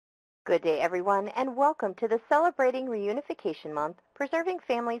Good day, everyone, and welcome to the Celebrating Reunification Month, Preserving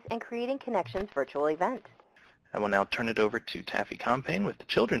Families and Creating Connections virtual event. I will now turn it over to Taffy Compain with the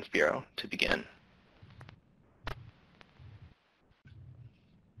Children's Bureau to begin.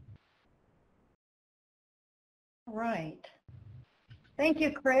 All right. Thank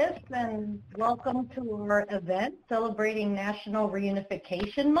you, Chris, and welcome to our event celebrating National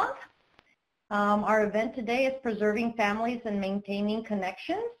Reunification Month. Our event today is Preserving Families and Maintaining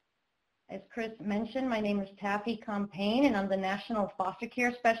Connections. As Chris mentioned, my name is Taffy Compain, and I'm the National Foster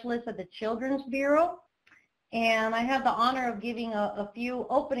Care Specialist at the Children's Bureau. And I have the honor of giving a few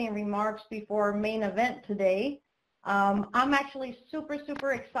opening remarks before our main event today. I'm actually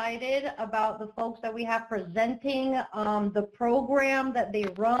super excited about the folks that we have presenting, the program that they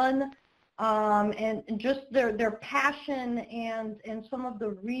run, and just their passion and some of the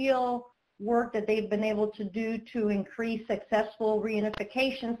real work that they've been able to do to increase successful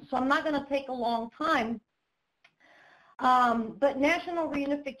reunification. So I'm not going to take a long time. But National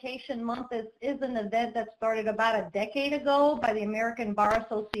Reunification Month is an event that started about a decade ago by the American Bar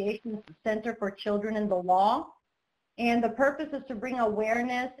Association's Center for Children in the Law. And the purpose is to bring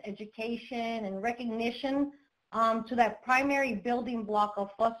awareness, education, and recognition to that primary building block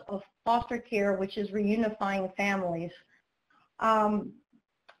of foster care, which is reunifying families.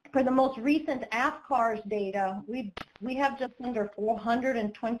 For the most recent AFCARS data, we have just under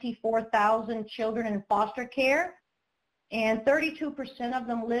 424,000 children in foster care, and 32% of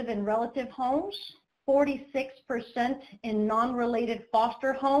them live in relative homes, 46% in non-related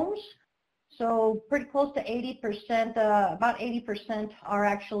foster homes. So pretty close to 80%, about 80% are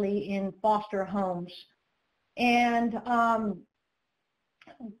actually in foster homes. And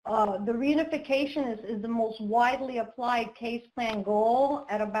the reunification is the most widely applied case plan goal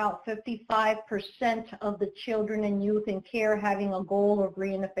at about 55% of the children and youth in care having a goal of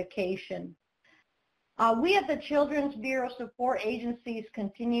reunification. We at the Children's Bureau support agencies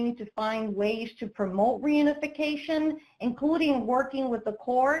continuing to find ways to promote reunification, including working with the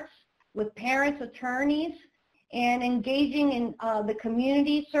courts, with parents, attorneys, and engaging in the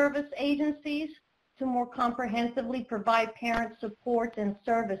community service agencies to more comprehensively provide parent support and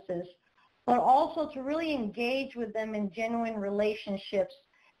services, but also to really engage with them in genuine relationships,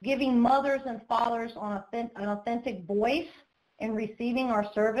 giving mothers and fathers an authentic voice in receiving our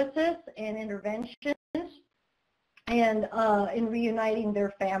services and interventions and in reuniting their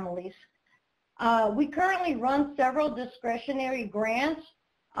families. We currently run several discretionary grants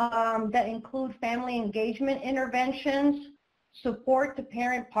that include family engagement interventions, support to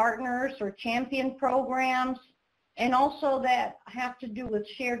parent partners or champion programs, and also that have to do with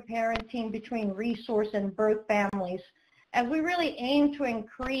shared parenting between resource and birth families, as we really aim to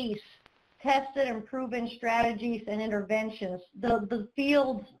increase tested and proven strategies and interventions, the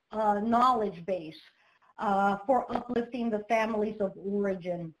field's knowledge base for uplifting the families of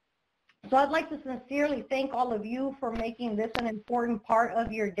origin. So I'd like to sincerely thank all of you for making this an important part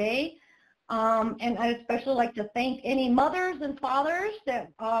of your day. And I'd especially like to thank any mothers and fathers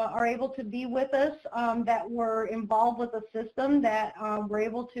that are able to be with us that were involved with the system, that were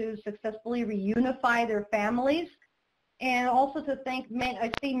able to successfully reunify their families. And also to thank, I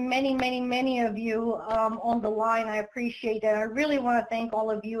see many of you on the line. I appreciate that. I really want to thank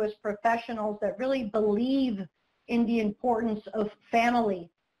all of you as professionals that really believe in the importance of family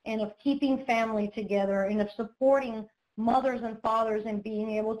and of keeping family together and of supporting mothers and fathers in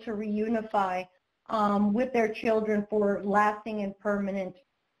being able to reunify with their children for lasting and permanent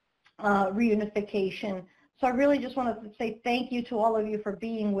reunification. So I really just want to say thank you to all of you for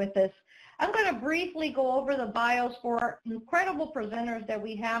being with us. I'm going to briefly go over the bios for our incredible presenters that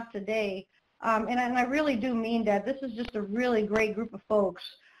we have today. And I really do mean that. This is just a really great group of folks.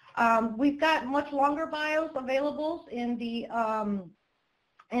 We've got much longer bios available in the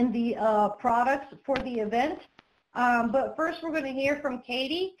products for the event. But first we're going to hear from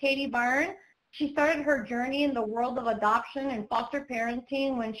Katie Byron. She started her journey in the world of adoption and foster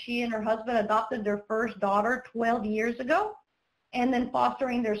parenting when she and her husband adopted their first daughter 12 years ago, and then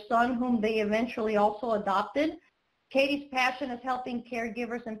fostering their son, whom they eventually also adopted. Katie's passion is helping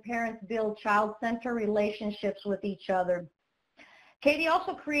caregivers and parents build child-centered relationships with each other. Katie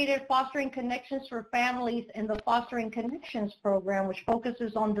also created Fostering Connections for Families in the Fostering Connections program, which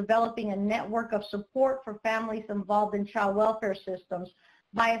focuses on developing a network of support for families involved in child welfare systems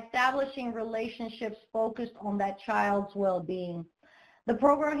by establishing relationships focused on that child's well-being. The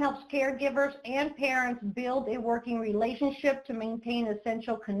program helps caregivers and parents build a working relationship to maintain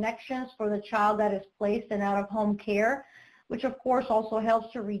essential connections for the child that is placed in out-of-home care, which of course also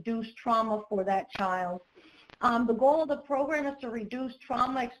helps to reduce trauma for that child. The goal of the program is to reduce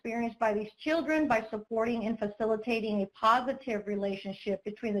trauma experienced by these children by supporting and facilitating a positive relationship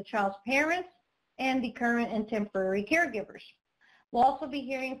between the child's parents and the current and temporary caregivers. We'll also be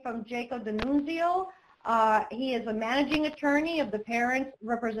hearing from Jacob D'Annunzio. He is a managing attorney of the Parents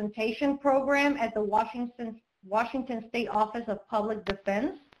Representation Program at the Washington State Office of Public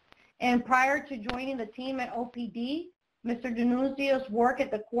Defense. And prior to joining the team at OPD, Mr. D'Annunzio's work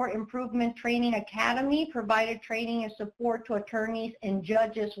at the Court Improvement Training Academy provided training and support to attorneys and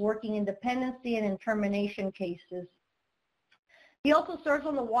judges working in dependency and in termination cases. He also serves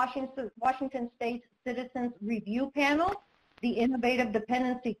on the Washington State Citizens Review Panel, the Innovative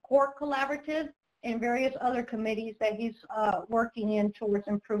Dependency Court Collaborative, and various other committees that he's working in towards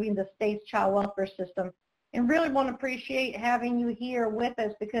improving the state's child welfare system. And really want to appreciate having you here with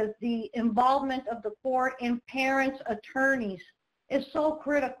us because the involvement of the court and parents, attorneys is so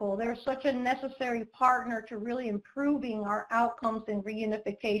critical. They're such a necessary partner to really improving our outcomes in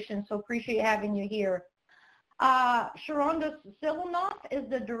reunification. So appreciate having you here. Sharonda Silanoff is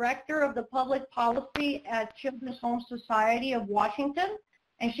the Director of the Public Policy at Children's Home Society of Washington,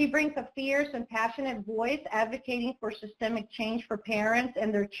 and she brings a fierce and passionate voice advocating for systemic change for parents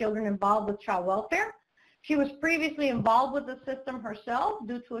and their children involved with child welfare. She was previously involved with the system herself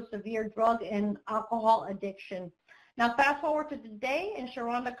due to a severe drug and alcohol addiction. Now fast forward to today, and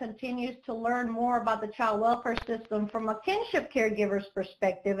Sharonda continues to learn more about the child welfare system from a kinship caregiver's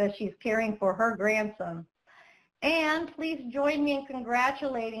perspective as she's caring for her grandson. And please join me in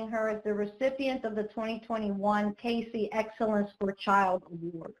congratulating her as the recipient of the 2021 Casey Excellence for Child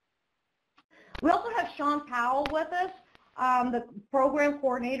Award. We also have Sean Powell with us, the program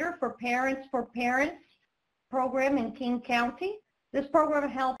coordinator for Parents program in King County. This program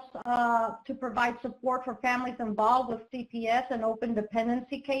helps to provide support for families involved with CPS and open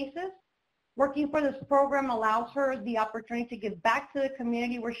dependency cases. Working for this program allows her the opportunity to give back to the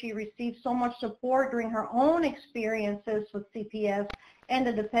community where she received so much support during her own experiences with CPS and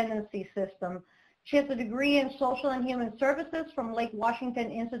the dependency system. She has a degree in Social and Human Services from Lake Washington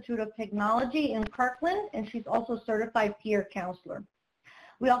Institute of Technology in Kirkland, and she's also a certified peer counselor.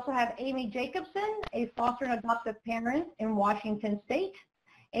 We also have Amy Jacobson, a foster and adoptive parent in Washington State.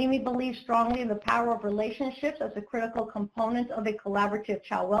 Amy believes strongly in the power of relationships as a critical component of a collaborative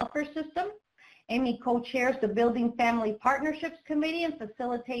child welfare system. Amy co-chairs the Building Family Partnerships Committee and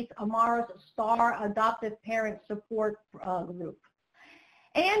facilitates Amara's STAR Adoptive Parent Support Group.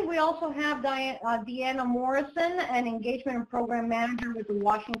 And we also have Deanna Morrison, an engagement and program manager with the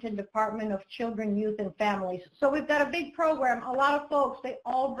Washington Department of Children, Youth, and Families. So we've got a big program. A lot of folks, they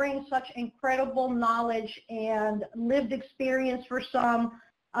all bring such incredible knowledge and lived experience for some,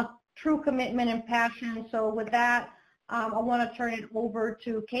 a true commitment and passion. So with that, I want to turn it over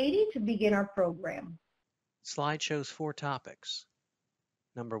to Katie to begin our program. Slide shows 4 topics.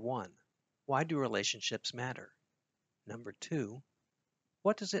 Number 1, why do relationships matter? Number 2,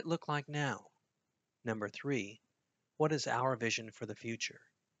 what does it look like now? Number 3, what is our vision for the future?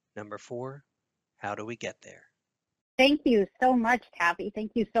 Number 4, how do we get there? Thank you so much, Taffy.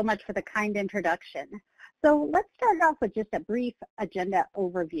 Thank you so much for the kind introduction. So let's start off with just a brief agenda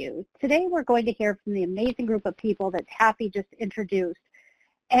overview. Today we're going to hear from the amazing group of people that Taffy just introduced,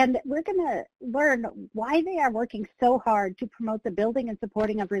 and we're going to learn why they are working so hard to promote the building and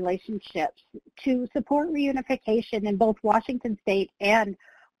supporting of relationships to support reunification in both Washington State and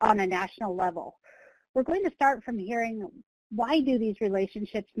on a national level. We're going to start from hearing why do these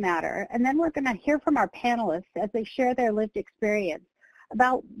relationships matter, and then we're going to hear from our panelists as they share their lived experience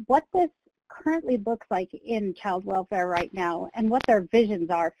about what this currently looks like in child welfare right now and what their visions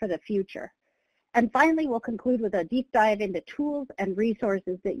are for the future. And finally, we'll conclude with a deep dive into tools and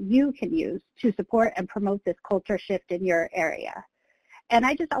resources that you can use to support and promote this culture shift in your area. And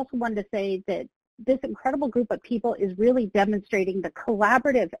I just also wanted to say that this incredible group of people is really demonstrating the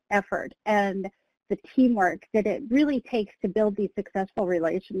collaborative effort and the teamwork that it really takes to build these successful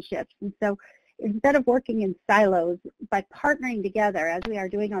relationships. And so instead of working in silos, by partnering together, as we are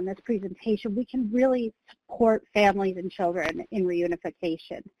doing on this presentation, we can really support families and children in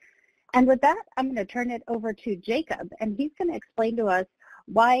reunification. And with that, I'm going to turn it over to Jacob, and he's going to explain to us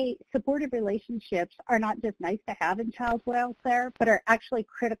why supportive relationships are not just nice to have in child welfare, but are actually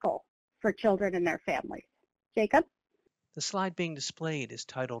critical for children and their families. Jacob? The slide being displayed is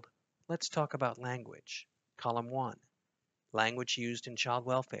titled, Let's Talk About Language. Column 1, Language Used in Child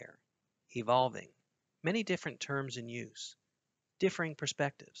Welfare. Evolving. Many different terms in use. Differing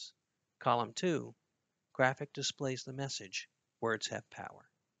perspectives. Column 2, Graphic displays the message, Words Have Power.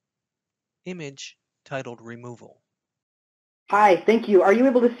 Image titled Removal. Hi, thank you. Are you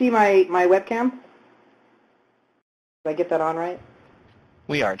able to see my webcam? Did I get that on right?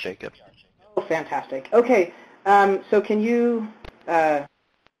 We are, Jacob. Oh, fantastic. Okay, so can you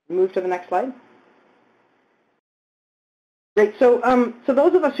move to the next slide? Great. So, so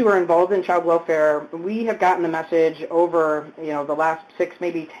those of us who are involved in child welfare, we have gotten the message over, the last 6,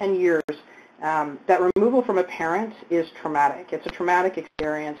 maybe 10 years, that removal from a parent is traumatic. It's a traumatic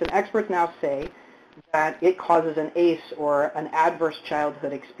experience, and experts now say that it causes an ACE, or an adverse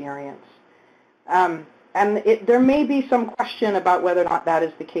childhood experience. And there may be some question about whether or not that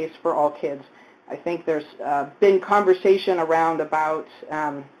is the case for all kids. I think there's been conversation around about,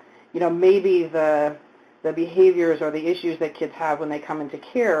 maybe the behaviors or the issues that kids have when they come into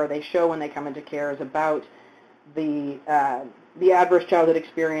care, or they show when they come into care, is about the adverse childhood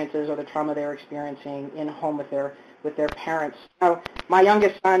experiences or the trauma they're experiencing in home with their parents. Now, my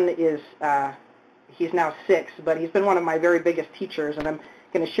youngest son is he's now 6, but he's been one of my very biggest teachers, and I'm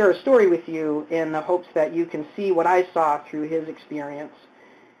going to share a story with you in the hopes that you can see what I saw through his experience.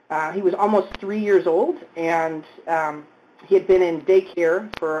 He was almost 3 years old, and he had been in daycare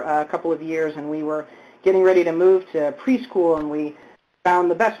for a couple of years, and we were getting ready to move to preschool, and we found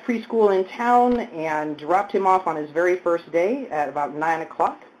the best preschool in town and dropped him off on his very first day at about 9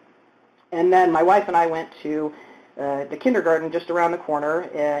 o'clock. And then my wife and I went to the kindergarten just around the corner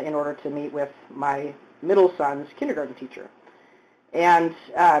in order to meet with my middle son's kindergarten teacher. And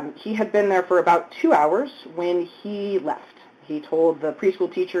he had been there for about 2 hours when he left. He told the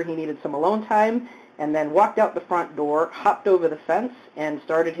preschool teacher he needed some alone time, and then walked out the front door, hopped over the fence, and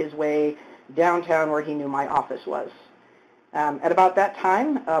started his way downtown where he knew my office was. At about that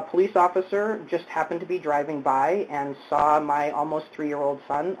time, a police officer just happened to be driving by and saw my almost 3-year-old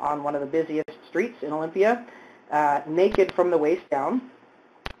son on one of the busiest streets in Olympia, naked from the waist down,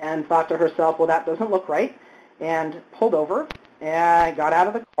 and thought to herself, well, that doesn't look right, and pulled over and got out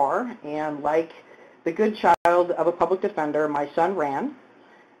of the car, and like the good child of a public defender, my son ran.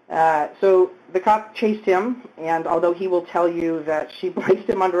 So the cop chased him, and although he will tell you that she placed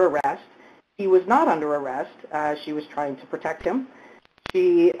him under arrest, he was not under arrest. She was trying to protect him.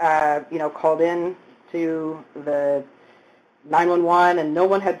 She, called in to the 911, and no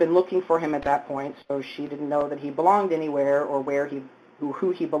one had been looking for him at that point, so she didn't know that he belonged anywhere or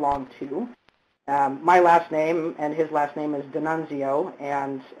who he belonged to. My last name and his last name is D'Annunzio,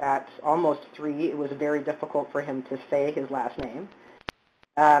 and at almost 3, it was very difficult for him to say his last name.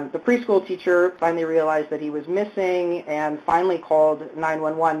 The preschool teacher finally realized that he was missing and finally called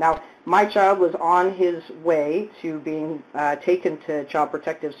 911. Now, my child was on his way to being taken to Child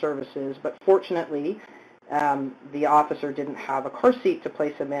Protective Services, but fortunately, the officer didn't have a car seat to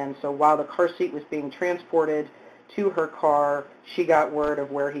place him in, so while the car seat was being transported to her car, she got word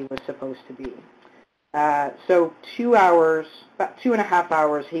of where he was supposed to be. So 2 hours, about 2.5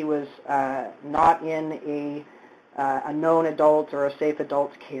 hours, he was not in a known adult or a safe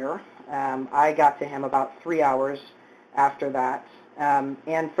adult's care. I got to him about 3 hours after that.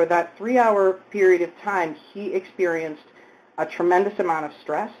 And for that 3-hour period of time, he experienced a tremendous amount of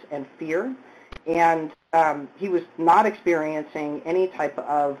stress and fear, and he was not experiencing any type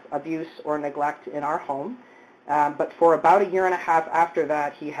of abuse or neglect in our home. But for about 1.5 years after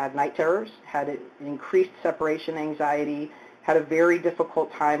that, he had night terrors, had increased separation anxiety, had a very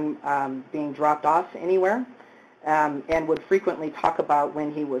difficult time being dropped off anywhere, and would frequently talk about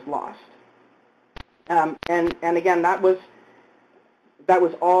when he was lost. And again, that was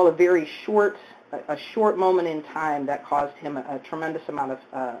all a very short moment in time that caused him a tremendous amount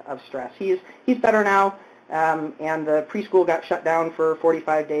of stress. He's better now, and the preschool got shut down for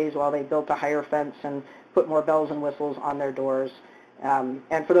 45 days while they built a higher fence and put more bells and whistles on their doors.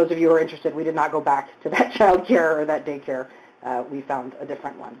 And for those of you who are interested, we did not go back to that child care or that daycare. We found a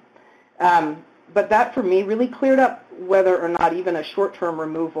different one. But that, for me, really cleared up whether or not even a short-term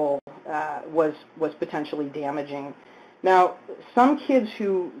removal was potentially damaging. Now, some kids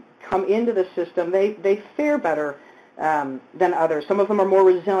who come into the system, they fare better than others. Some of them are more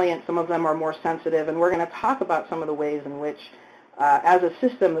resilient, some of them are more sensitive, and we're going to talk about some of the ways in which, as a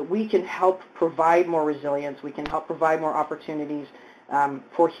system, that we can help provide more resilience, we can help provide more opportunities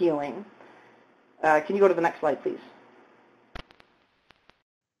for healing. Can you go to the next slide, please?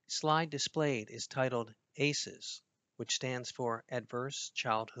 Slide displayed is titled ACEs, which stands for Adverse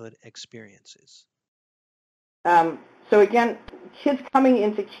Childhood Experiences. So again, kids coming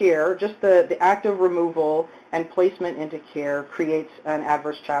into care, just the act of removal and placement into care creates an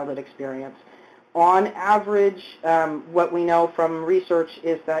adverse childhood experience. On average, what we know from research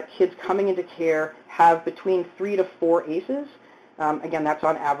is that kids coming into care have between 3 to 4 ACEs. Again, that's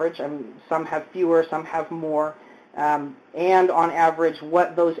on average. Some have fewer, some have more. And on average,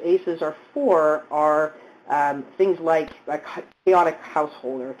 what those ACEs are for are things like a chaotic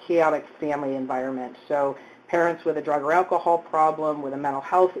household or a chaotic family environment. So parents with a drug or alcohol problem, with a mental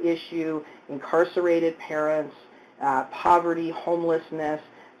health issue, incarcerated parents, poverty, homelessness.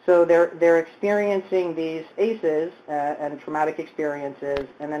 So they're experiencing these ACEs and traumatic experiences,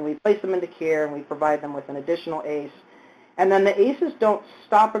 and then we place them into care and we provide them with an additional ACE. And then the ACEs don't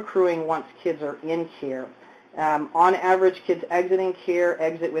stop accruing once kids are in care. On average, kids exiting care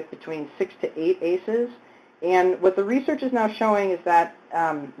exit with between 6 to 8 ACEs. And what the research is now showing is that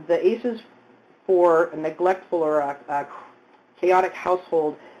the ACEs for a neglectful or a chaotic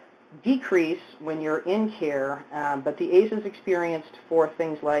household decrease when you're in care, but the ACEs experienced for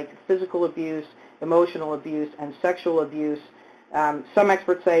things like physical abuse, emotional abuse, and sexual abuse, some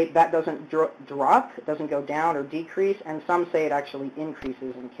experts say that doesn't drop, it doesn't go down or decrease, and some say it actually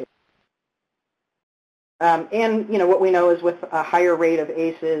increases in care. And what we know is with a higher rate of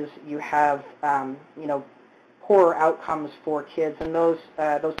ACEs, you have poorer outcomes for kids, and those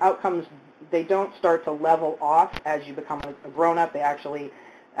outcomes, they don't start to level off as you become a grown-up. They actually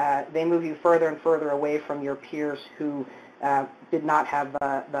they move you further and further away from your peers who did not have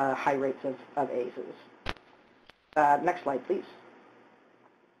the high rates of ACEs. Next slide, please.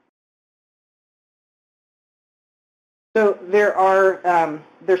 So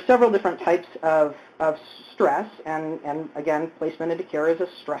there's several different types of stress, and again, placement into care is a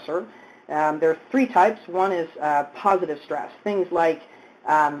stressor. There are 3 types. One is positive stress, things like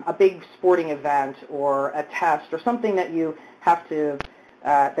a big sporting event or a test or something that you have to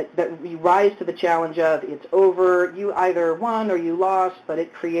that you rise to the challenge of. It's over. You either won or you lost, but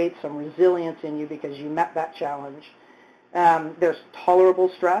it creates some resilience in you because you met that challenge. There's tolerable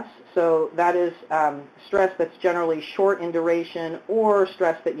stress. So that is stress that's generally short in duration or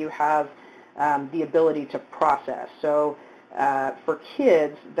stress that you have the ability to process. So for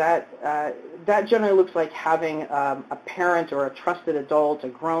kids, that generally looks like having a parent or a trusted adult, a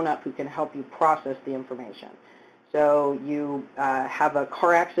grown-up who can help you process the information. So you have a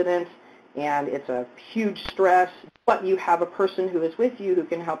car accident and it's a huge stress, but you have a person who is with you who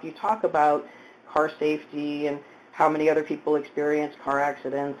can help you talk about car safety and how many other people experience car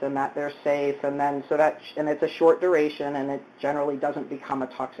accidents and that they're safe, and then and it's a short duration and it generally doesn't become a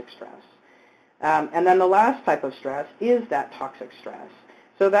toxic stress. And then the last type of stress is that toxic stress.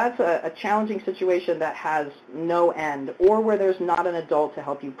 So that's a challenging situation that has no end, or where there's not an adult to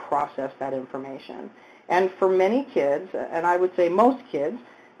help you process that information. And for many kids, and I would say most kids,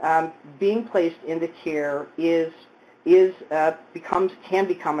 being placed into care can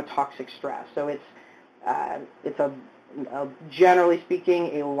become a toxic stress. So it's generally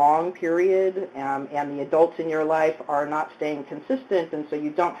speaking a long period, and the adults in your life are not staying consistent, and so you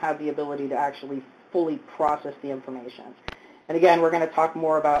don't have the ability to actually fully process the information. And again, we're going to talk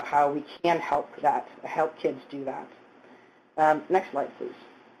more about how we can help kids do that. Next slide, please.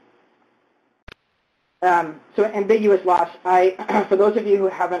 So ambiguous loss. For those of you who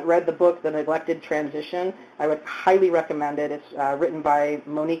haven't read the book, The Neglected Transition, I would highly recommend it. It's written by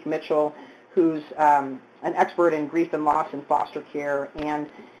Monique Mitchell, who's an expert in grief and loss in foster care, and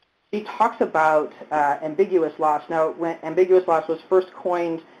she talks about ambiguous loss. Now, when ambiguous loss was first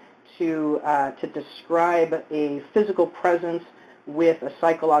coined to describe a physical presence with a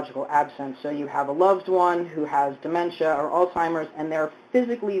psychological absence. So you have a loved one who has dementia or Alzheimer's, and they're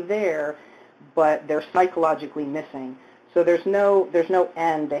physically there, but they're psychologically missing. So there's no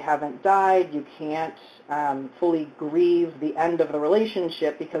end. They haven't died. You can't fully grieve the end of the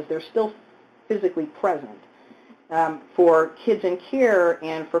relationship because they're still physically present. For kids in care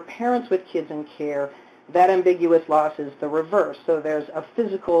and for parents with kids in care, that ambiguous loss is the reverse. So there's a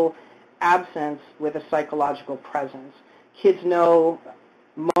physical absence with a psychological presence. Kids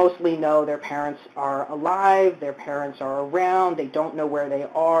mostly know their parents are alive, their parents are around, they don't know where they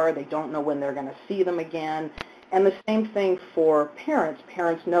are, they don't know when they're going to see them again. And the same thing for parents.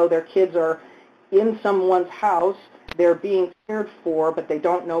 Parents know their kids are in someone's house, they're being cared for, but they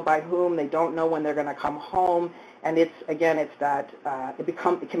don't know by whom, they don't know when they're going to come home. And it can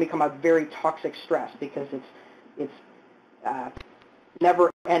become a very toxic stress because it's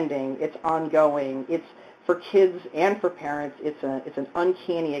never ending, it's ongoing. It's for kids and for parents, it's an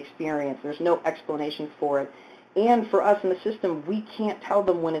uncanny experience. There's no explanation for it. And for us in the system, we can't tell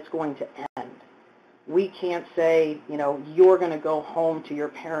them when it's going to end. We can't say, you're going to go home to your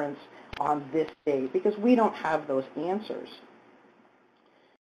parents on this date, because we don't have those answers.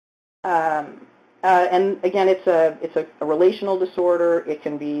 And again, it's a relational disorder. It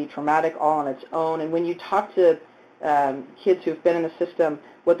can be traumatic all on its own. And when you talk to kids who've been in the system,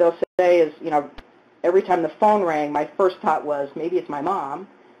 what they'll say is, every time the phone rang, my first thought was, maybe it's my mom.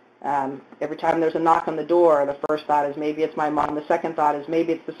 Every time there's a knock on the door, the first thought is maybe it's my mom. The second thought is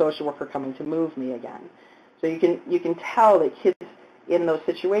maybe it's the social worker coming to move me again. So you can tell that kids in those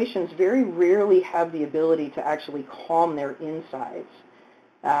situations very rarely have the ability to actually calm their insides.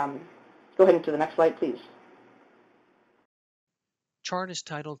 Go ahead to the next slide, please. Chart is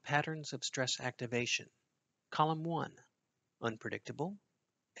titled Patterns of Stress Activation. Column 1, unpredictable,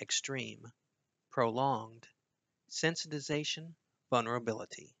 extreme, prolonged, sensitization,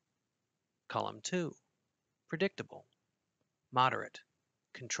 vulnerability. Column 2, predictable, moderate,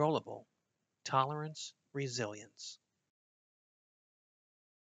 controllable, tolerance, resilience.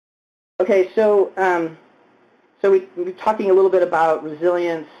 Okay, so we're talking a little bit about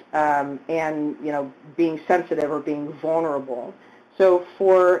resilience and being sensitive or being vulnerable. So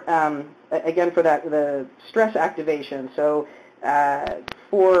for again for the stress activation. So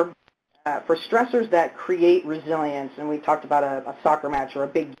for stressors that create resilience, and we talked about a soccer match or a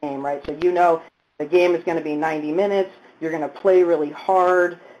big game, right? So the game is going to be 90 minutes. You're going to play really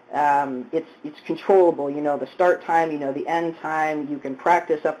hard. It's controllable. You know the start time. You know the end time. You can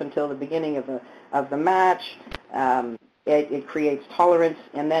practice up until the beginning of the match. It creates tolerance,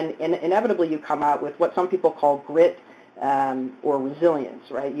 and then inevitably you come out with what some people call grit or resilience,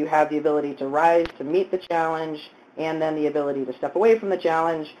 right? You have the ability to rise to meet the challenge, and then the ability to step away from the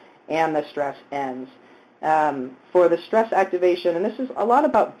challenge, and the stress ends. For the stress activation, and this is a lot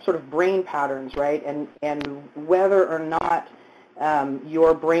about sort of brain patterns, right? And whether or not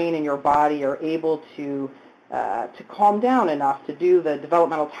your brain and your body are able to calm down enough to do the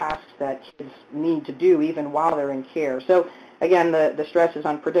developmental tasks that kids need to do even while they're in care. So again, the stress is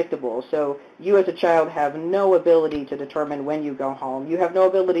unpredictable. So you as a child have no ability to determine when you go home. You have no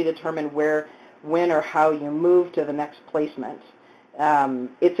ability to determine when or how you move to the next placement.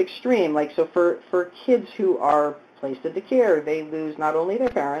 It's extreme. Like, so for kids who are placed into care, they lose not only their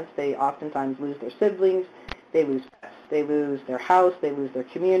parents, they oftentimes lose their siblings, they lose pets, they lose their house, they lose their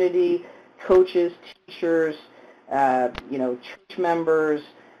community, coaches, teachers, church members,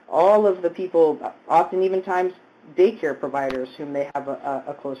 all of the people, often even times daycare providers whom they have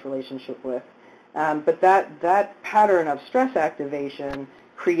a close relationship with. But that pattern of stress activation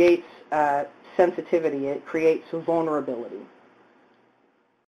creates sensitivity. It creates vulnerability.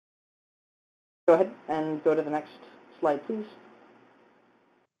 Go ahead and go to the next slide, please.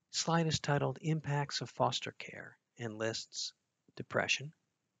 Slide is titled Impacts of Foster Care and lists depression,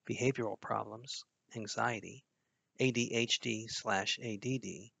 behavioral problems, anxiety,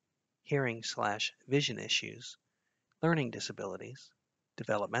 ADHD/ADD, hearing/vision issues, learning disabilities,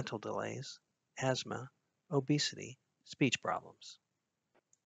 developmental delays, asthma, obesity, speech problems.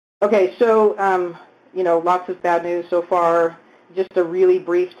 Okay, so lots of bad news so far. Just a really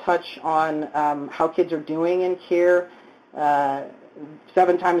brief touch on how kids are doing in care.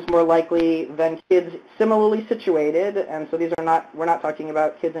 7 times more likely than kids similarly situated, and so we're not talking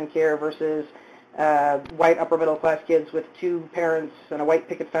about kids in care versus white upper middle class kids with 2 parents and a white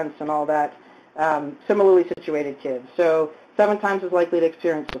picket fence and all that. Similarly situated kids. So 7 times as likely to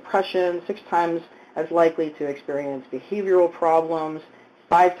experience depression, 6 times as likely to experience behavioral problems,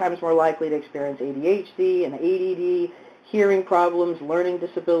 5 times more likely to experience ADHD and ADD, hearing problems, learning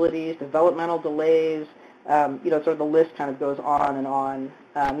disabilities, developmental delays. Sort of the list kind of goes on and on.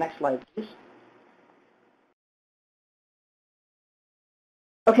 Next slide, please.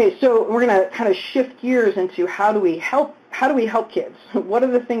 Okay, so we're going to kind of shift gears into how do we help kids? What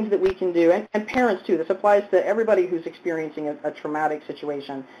are the things that we can do? And parents too. This applies to everybody who's experiencing a traumatic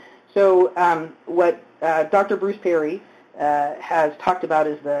situation. So what Dr. Bruce Perry has talked about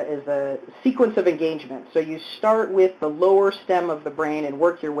is the sequence of engagement. So you start with the lower stem of the brain and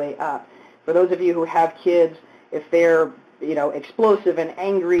work your way up. For those of you who have kids, if they're explosive and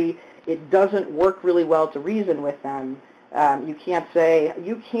angry, it doesn't work really well to reason with them. You can't say,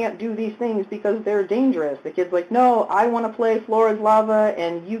 you can't do these things because they're dangerous. The kid's like, no, I want to play floor is lava,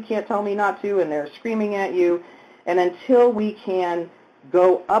 and you can't tell me not to, and they're screaming at you. And until we can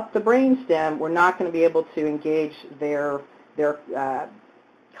go up the brainstem, we're not going to be able to engage their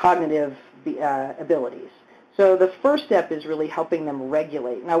cognitive abilities. So the first step is really helping them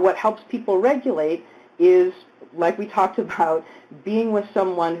regulate. Now, what helps people regulate is, like we talked about, being with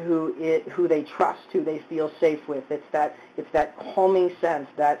someone who they trust, who they feel safe with. It's that calming sense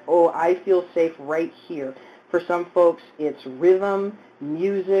that, oh, I feel safe right here. For some folks, it's rhythm,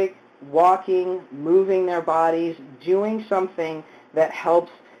 music, walking, moving their bodies, doing something that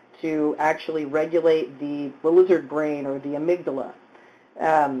helps to actually regulate the lizard brain or the amygdala.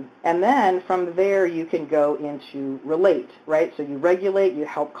 And then from there you can go into relate, right? So you regulate, you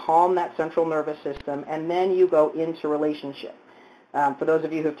help calm that central nervous system, and then you go into relationship. For those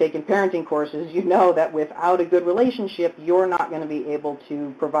of you who have taken parenting courses, you know that without a good relationship, you're not going to be able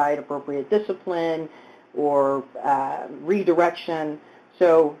to provide appropriate discipline or redirection.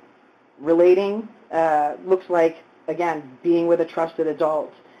 So relating looks like, again, being with a trusted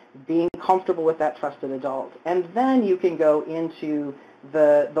adult, being comfortable with that trusted adult. And then you can go into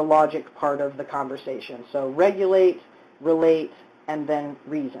the logic part of the conversation. So regulate, relate, and then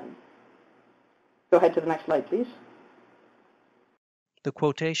reason. Go ahead to the next slide, please. The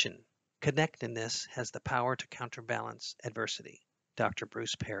quotation, "Connectedness has the power to counterbalance adversity," Dr.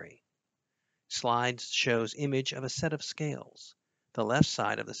 Bruce Perry. Slides shows image of a set of scales. The left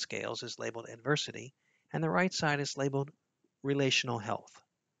side of the scales is labeled adversity, and the right side is labeled relational health.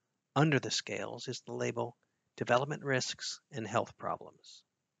 Under the scales is the label development risks and health problems.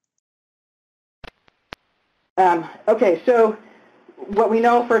 Okay, so what we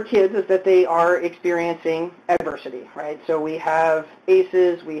know for kids is that they are experiencing adversity, right? So we have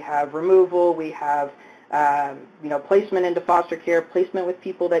ACEs, we have removal, we have placement into foster care, placement with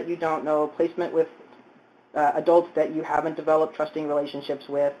people that you don't know, placement with adults that you haven't developed trusting relationships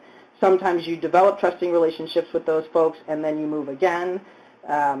with. Sometimes you develop trusting relationships with those folks and then you move again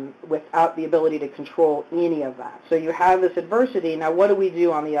without the ability to control any of that. So you have this adversity. Now what do we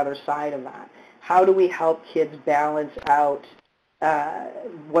do on the other side of that? How do we help kids balance out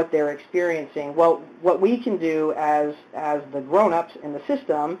what they're experiencing? Well, what we can do as the grown-ups in the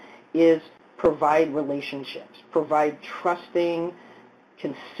system is provide relationships, provide trusting,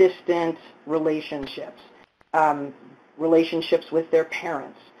 consistent relationships, relationships with their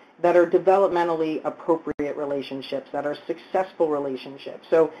parents that are developmentally appropriate relationships, that are successful relationships.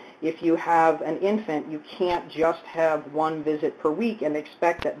 So if you have an infant, you can't just have one visit per week and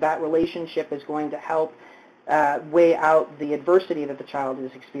expect that that relationship is going to help weigh out the adversity that the child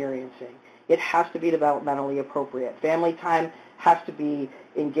is experiencing. It has to be developmentally appropriate. Family time has to be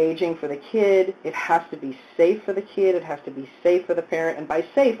engaging for the kid. It has to be safe for the kid. It has to be safe for the parent. And by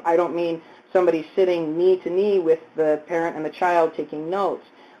safe, I don't mean somebody sitting knee to knee with the parent and the child taking notes.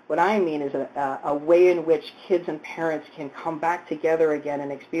 What I mean is a way in which kids and parents can come back together again and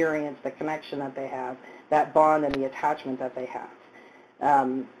experience the connection that they have, that bond and the attachment that they have.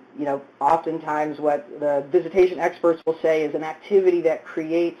 Oftentimes what the visitation experts will say is an activity that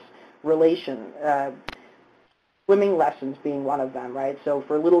creates relation. Swimming lessons being one of them, right? So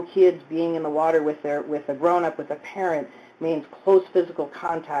for little kids, being in the water with a grown-up, with a parent, means close physical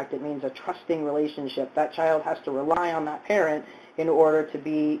contact. It means a trusting relationship. That child has to rely on that parent in order to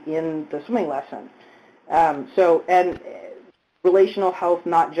be in the swimming lesson. And relational health,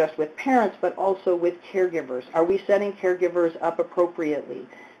 not just with parents, but also with caregivers. Are we setting caregivers up appropriately?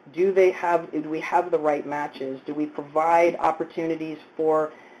 Do we have the right matches? Do we provide opportunities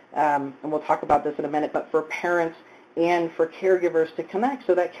for, and we'll talk about this in a minute, but for parents and for caregivers to connect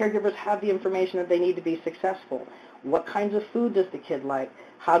so that caregivers have the information that they need to be successful? What kinds of food does the kid like?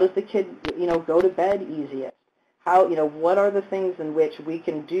 How does the kid, go to bed easiest? How, what are the things in which we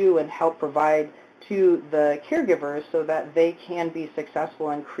can do and help provide to the caregivers so that they can be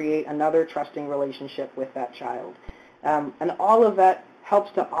successful and create another trusting relationship with that child? And all of that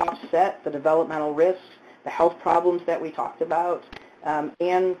helps to offset the developmental risks, the health problems that we talked about,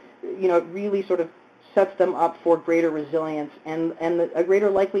 and it really sort of sets them up for greater resilience and a greater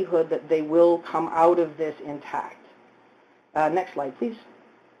likelihood that they will come out of this intact. Next slide, please.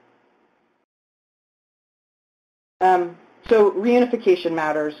 So reunification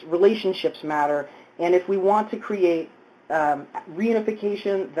matters, relationships matter, and if we want to create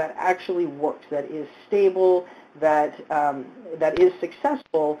reunification that actually works, that is stable, that is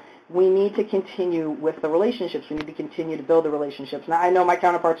successful, we need to continue with the relationships. We need to continue to build the relationships. Now, I know my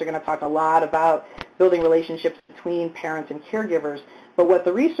counterparts are going to talk a lot about building relationships between parents and caregivers, but what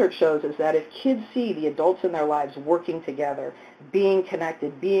the research shows is that if kids see the adults in their lives working together, being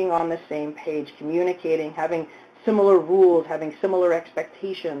connected, being on the same page, communicating, having similar rules, having similar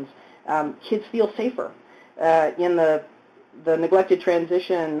expectations, kids feel safer. In the neglected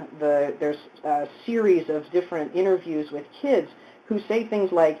transition, there's a series of different interviews with kids who say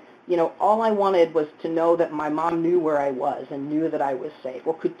things like, all I wanted was to know that my mom knew where I was and knew that I was safe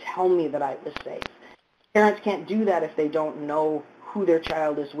or could tell me that I was safe. Parents can't do that if they don't know who their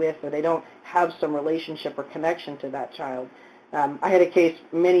child is with or they don't have some relationship or connection to that child. I had a case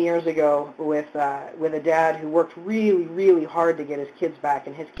many years ago with a dad who worked really, really hard to get his kids back,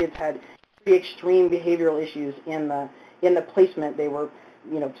 and his kids had pretty extreme behavioral issues in the placement. They were,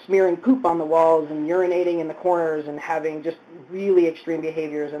 smearing poop on the walls and urinating in the corners and having just really extreme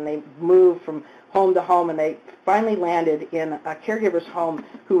behaviors, and they moved from home to home, and they finally landed in a caregiver's home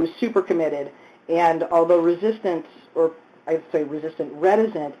who was super committed. And although resistance or I'd say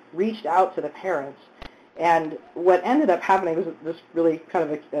reticent, reached out to the parents. And what ended up happening was this really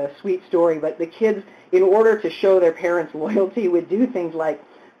kind of a sweet story, but the kids, in order to show their parents loyalty, would do things like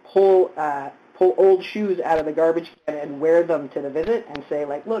pull old shoes out of the garbage can and wear them to the visit and say,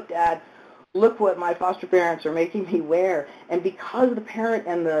 like, look, Dad, look what my foster parents are making me wear. And because the parent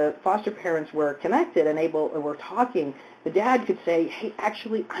and the foster parents were connected and were talking, the dad could say, hey,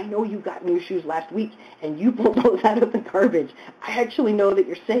 actually, I know you got new shoes last week and you pulled those out of the garbage. I actually know that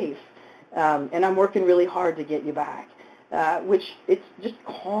you're safe. And I'm working really hard to get you back, which it's just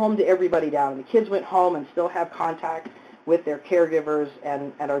calmed everybody down. The kids went home and still have contact with their caregivers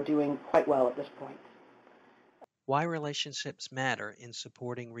and are doing quite well at this point. Why relationships matter in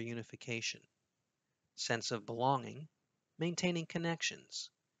supporting reunification. Sense of belonging, maintaining connections,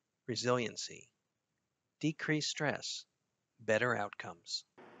 resiliency, decreased stress, better outcomes.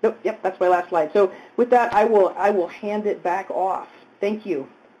 Yep, that's my last slide. So with that, I will hand it back off. Thank you.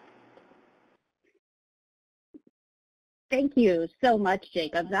 Thank you so much,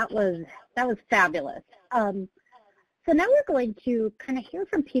 Jacob. That was fabulous. So now we're going to kind of hear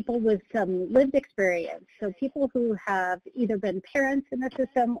from people with some lived experience, so people who have either been parents in the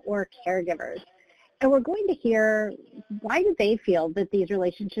system or caregivers. And we're going to hear why do they feel that these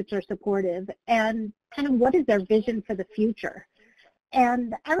relationships are supportive and kind of what is their vision for the future.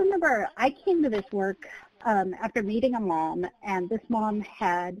 And I remember I came to this work after meeting a mom, and this mom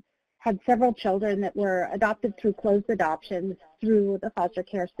had several children that were adopted through closed adoptions through the foster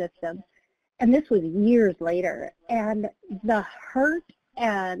care system. And this was years later. And the hurt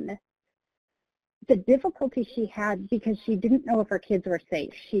and the difficulty she had because she didn't know if her kids were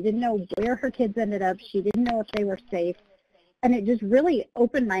safe. She didn't know where her kids ended up. She didn't know if they were safe. And it just really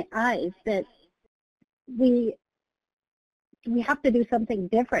opened my eyes that we have to do something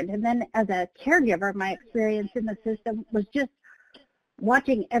different. And then as a caregiver, my experience in the system was just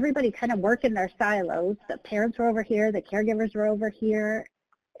watching everybody kind of work in their silos. The parents were over here, the caregivers were over here,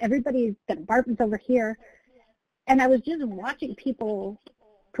 everybody's department's over here. And I was just watching people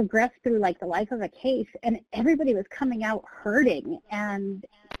progress through like the life of a case, and everybody was coming out hurting. And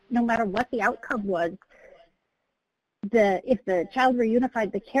no matter what the outcome was, if the child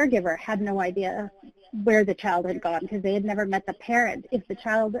reunified, the caregiver had no idea where the child had gone because they had never met the parent. If the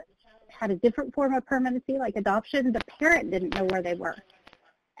child had a different form of permanency like adoption, the parent didn't know where they were.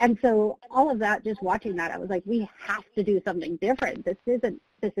 And so all of that, just watching that, I was like, we have to do something different. This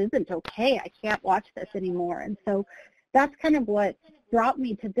isn't okay. I can't watch this anymore. And so that's kind of what brought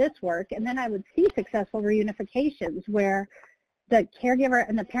me to this work. And then I would see successful reunifications where the caregiver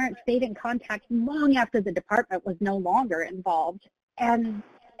and the parent stayed in contact long after the department was no longer involved. And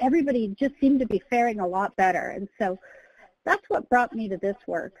everybody just seemed to be faring a lot better. And so that's what brought me to this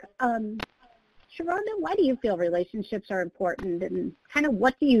work. Sharonda, why do you feel relationships are important, and kind of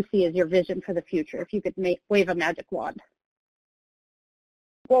what do you see as your vision for the future if you could wave a magic wand?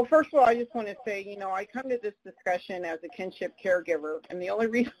 Well, first of all, I just want to say, I come to this discussion as a kinship caregiver, and the only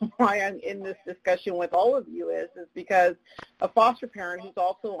reason why I'm in this discussion with all of you is because a foster parent who's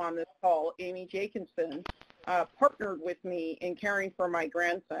also on this call, Amy Jacobson, partnered with me in caring for my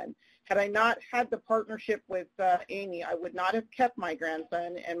grandson. Had I not had the partnership with Amy, I would not have kept my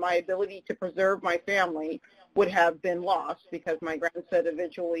grandson, and my ability to preserve my family would have been lost because my grandson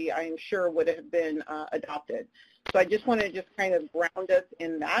eventually, I am sure, would have been adopted. So I just want to just kind of ground us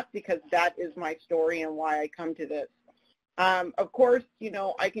in that because that is my story and why I come to this. Of course,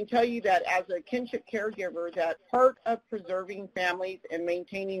 I can tell you that as a kinship caregiver, that part of preserving families and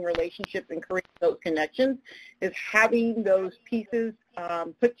maintaining relationships and creating those connections is having those pieces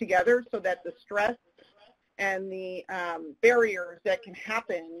put together so that the stress and the barriers that can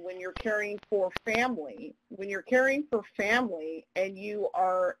happen when you're caring for family, and you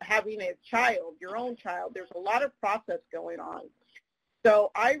are having a child, your own child, there's a lot of process going on.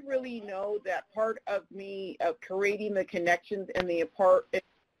 So I really know that part of me of creating the connections and the importance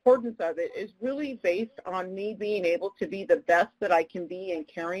of it is really based on me being able to be the best that I can be in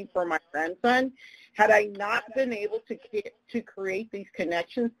caring for my grandson. Had I not been able to create these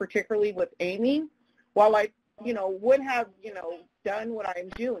connections, particularly with Amy, while I, would have, done what I'm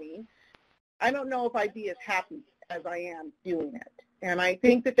doing, I don't know if I'd be as happy as I am doing it. And I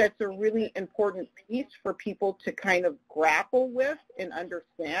think that that's a really important piece for people to kind of grapple with and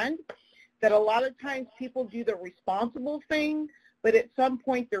understand that a lot of times people do the responsible thing, but at some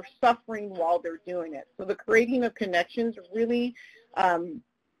point they're suffering while they're doing it. So the creating of connections really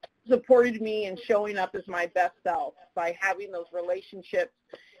supported me in showing up as my best self by having those relationships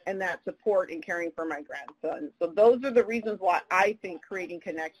and that support in caring for my grandson. So those are the reasons why I think creating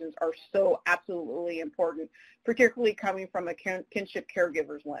connections are so absolutely important, particularly coming from a kinship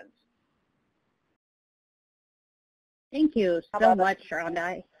caregiver's lens. Thank you so much, Rhonda.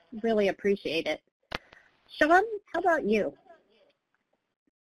 I really appreciate it. Sean, how about you?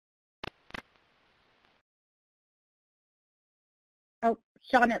 Oh,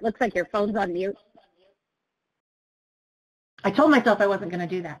 Sean, it looks like your phone's on mute. I told myself I wasn't going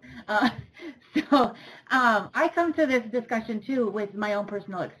to do that. I come to this discussion too with my own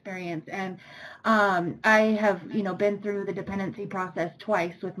personal experience, and I have, been through the dependency process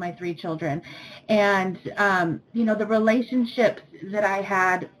twice with my 3 children, and the relationships that I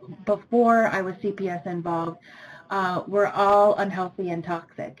had before I was CPS involved were all unhealthy and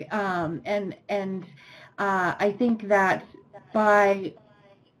toxic, and I think that by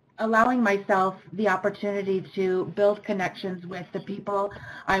allowing myself the opportunity to build connections with the people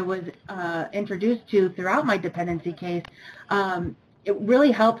I was introduced to throughout my dependency case, it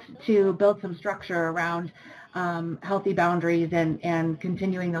really helped to build some structure around healthy boundaries and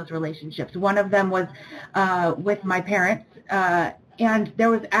continuing those relationships. One of them was with my parents, and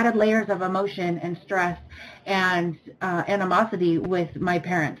there was added layers of emotion and stress and animosity with my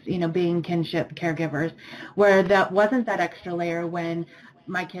parents, being kinship caregivers, where that wasn't that extra layer when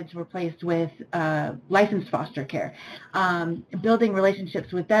my kids were placed with licensed foster care. Building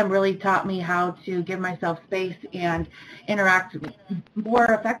relationships with them really taught me how to give myself space and interact more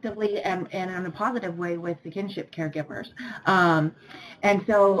effectively and in a positive way with the kinship caregivers. And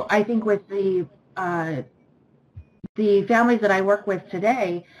so I think with the families that I work with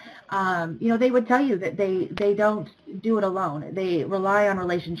today, they would tell you that they don't do it alone. They rely on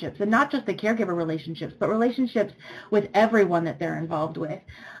relationships, and not just the caregiver relationships, but relationships with everyone that they're involved with.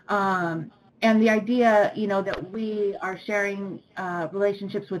 And the idea, that we are sharing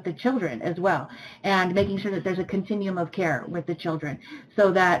relationships with the children as well, and making sure that there's a continuum of care with the children, so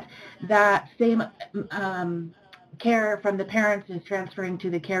that that same care from the parents is transferring to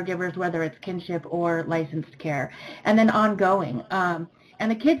the caregivers, whether it's kinship or licensed care, and then ongoing. And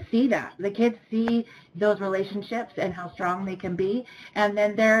the kids see that. The kids see those relationships and how strong they can be, and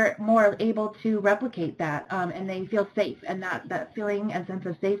then they're more able to replicate that, and they feel safe. And that feeling and sense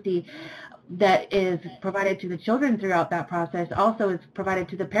of safety that is provided to the children throughout that process also is provided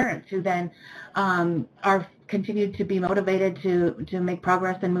to the parents, who then are continued to be motivated to make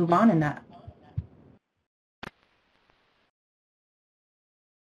progress and move on in that.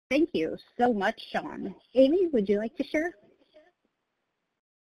 Thank you so much, Sean. Amy, would you like to share?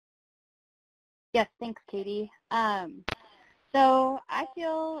 Yes, thanks, Katie. So I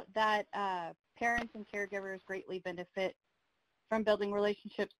feel that parents and caregivers greatly benefit from building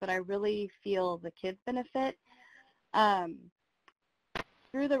relationships, but I really feel the kids benefit.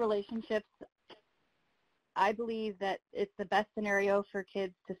 Through the relationships, I believe that it's the best scenario for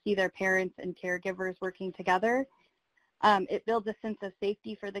kids to see their parents and caregivers working together. It builds a sense of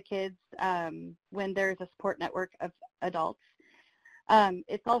safety for the kids when there's a support network of adults.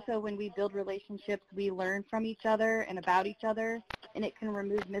 It's also when we build relationships, we learn from each other and about each other, and it can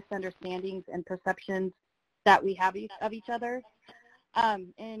remove misunderstandings and perceptions that we have of each other.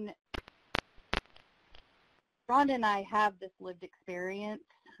 And Rhonda and I have this lived experience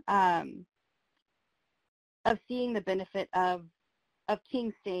of seeing the benefit of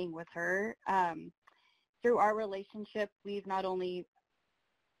King staying with her. Through our relationship, we've not only,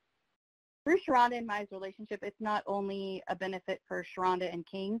 through Sharonda and my relationship, it's not only a benefit for Sharonda and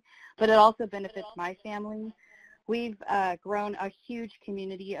King, but it also benefits my family. We've grown a huge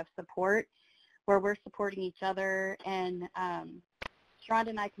community of support where we're supporting each other, and Sharonda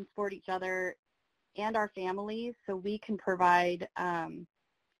and I can support each other and our families, so we can provide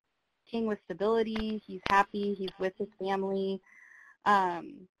King with stability. He's happy, he's with his family,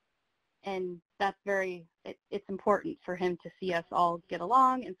 and that's it's important for him to see us all get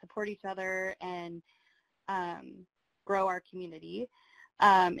along and support each other and grow our community.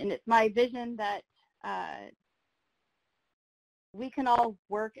 And it's my vision that we can all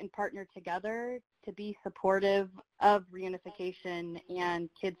work and partner together to be supportive of reunification and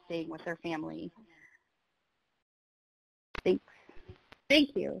kids staying with their family. Thanks.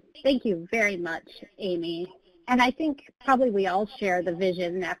 Thank you. Thank you very much, Amy. And I think probably we all share the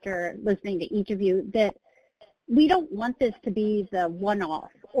vision after listening to each of you that we don't want this to be the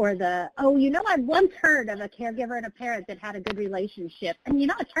one-off or the, oh, I once heard of a caregiver and a parent that had a good relationship. And, it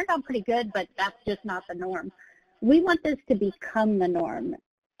turned out pretty good, but that's just not the norm. We want this to become the norm.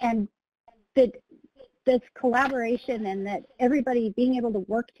 And that this collaboration and that everybody being able to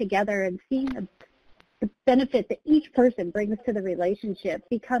work together and seeing the benefit that each person brings to the relationship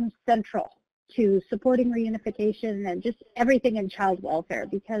becomes central to supporting reunification and just everything in child welfare,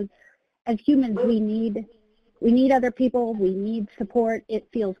 because as humans we need other people, we need support. It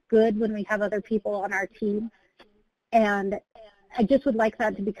feels good when we have other people on our team, and I just would like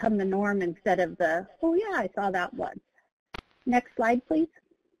that to become the norm instead of the, oh yeah, I saw that once. Next slide, please.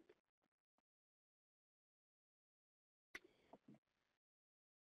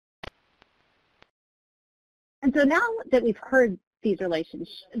 And so now that we've heard these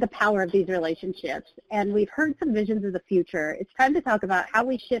relationships, the power of these relationships, and we've heard some visions of the future, it's time to talk about how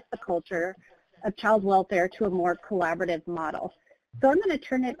we shift the culture of child welfare to a more collaborative model. So I'm going to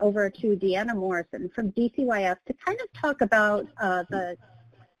turn it over to Deanna Morrison from DCYF to kind of talk about the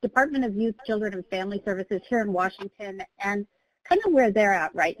Department of Youth, Children, and Family Services here in Washington and kind of where they're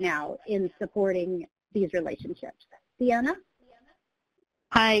at right now in supporting these relationships. Deanna?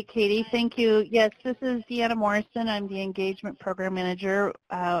 Hi, Katie. Thank you. Yes, this is Deanna Morrison. I'm the Engagement Program Manager,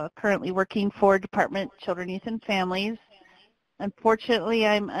 currently working for Department of Children, Youth, and Families. Unfortunately,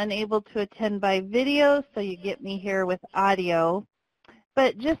 I'm unable to attend by video, so you get me here with audio.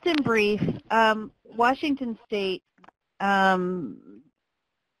 But just in brief, Washington State,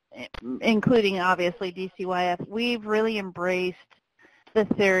 including obviously DCYF, we've really embraced the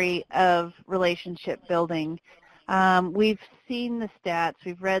theory of relationship building. We've seen the stats,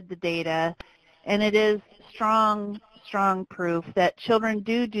 we've read the data, and it is strong proof that children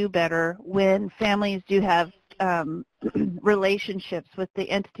do better when families do have relationships with the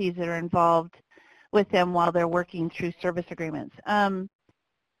entities that are involved with them while they're working through service agreements.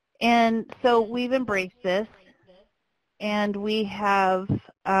 And so we've embraced this, and we have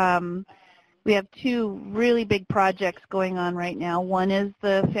two really big projects going on right now. One is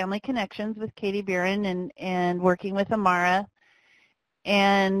the Family Connections with Katie Buren and working with Amara.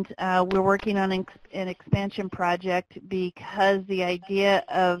 And we're working on an expansion project because the idea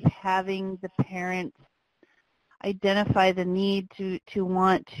of having the parents identify the need to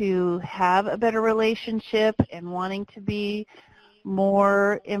want to have a better relationship and wanting to be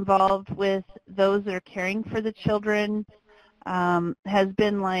more involved with those that are caring for the children has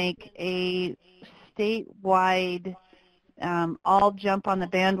been like a statewide all jump on the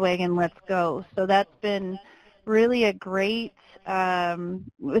bandwagon, let's go. So that's been really a great,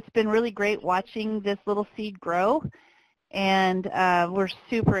 it's been really great watching this little seed grow, and we're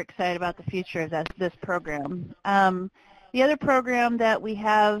super excited about the future of this program. The other program that we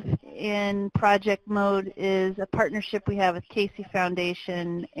have in project mode is a partnership we have with Casey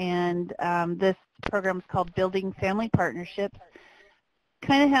Foundation, and this program is called Building Family Partnerships.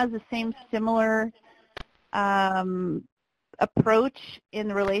 Kind of has the same similar approach in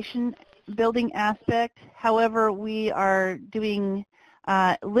the relation building aspect. However, we are doing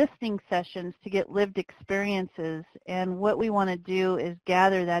listening sessions to get lived experiences, and what we want to do is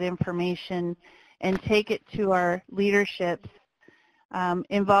gather that information and take it to our leaderships,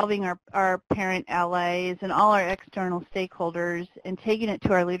 involving our parent allies and all our external stakeholders, and taking it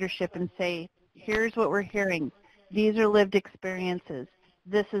to our leadership and say, here's what we're hearing. These are lived experiences.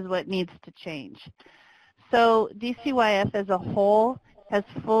 This is what needs to change. So DCYF as a whole has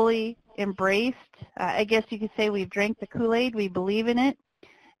fully embraced, I guess you could say we've drank the Kool-Aid, we believe in it,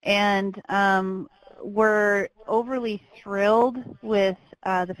 and we're overly thrilled with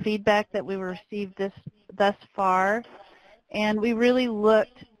the feedback that we received thus far, and we're really looking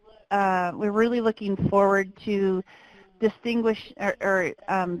forward to distinguish or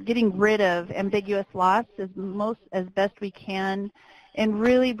getting rid of ambiguous loss as best we can, and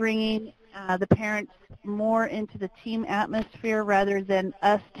really bringing the parents more into the team atmosphere rather than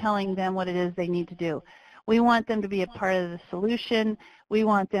us telling them what it is they need to do. We want them to be a part of the solution. We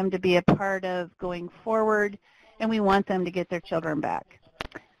want them to be a part of going forward, and we want them to get their children back.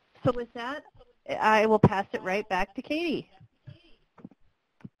 So with that, I will pass it right back to Katie.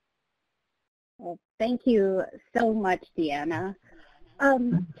 Well, thank you so much, Deanna.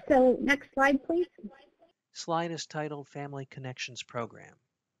 So next slide, please. Slide is titled Family Connections Program.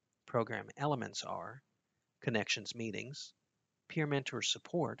 Program elements are Connections meetings, peer mentor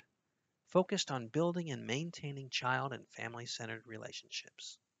support, focused on building and maintaining child and family-centered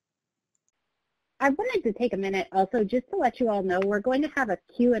relationships. I wanted to take a minute also just to let you all know we're going to have a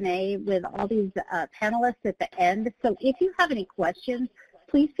Q&A with all these panelists at the end. So if you have any questions,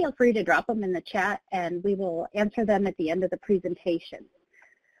 please feel free to drop them in the chat and we will answer them at the end of the presentation.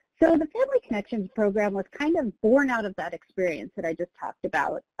 So the Family Connections program was kind of born out of that experience that I just talked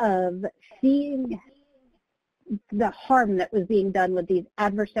about of seeing the harm that was being done with these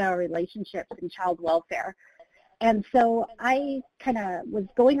adversarial relationships in child welfare. And so I kind of was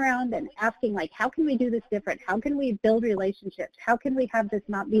going around and asking, like, how can we do this different? How can we build relationships? How can we have this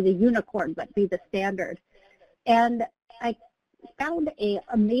not be the unicorn, but be the standard? And I found an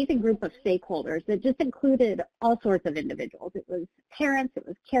amazing group of stakeholders that just included all sorts of individuals. It was parents, it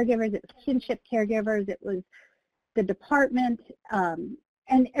was caregivers, it was kinship caregivers, it was the department,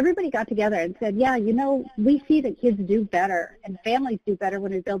 and everybody got together and said, yeah, you know, we see that kids do better and families do better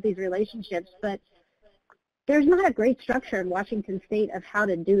when we build these relationships, but there's not a great structure in Washington State of how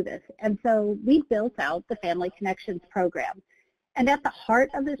to do this. And so we built out the Family Connections program. And at the heart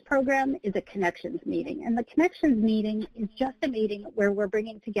of this program is a connections meeting. And the connections meeting is just a meeting where we're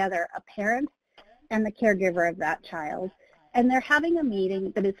bringing together a parent and the caregiver of that child. And they're having a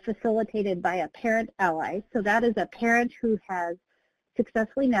meeting that is facilitated by a parent ally. So that is a parent who has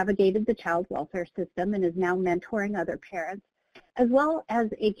successfully navigated the child welfare system and is now mentoring other parents, as well as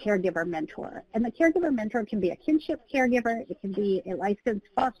a caregiver mentor. And the caregiver mentor can be a kinship caregiver, it can be a licensed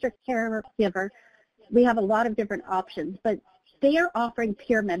foster caregiver. We have a lot of different options, but they are offering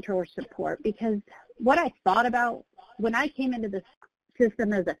peer mentor support, because what I thought about when I came into this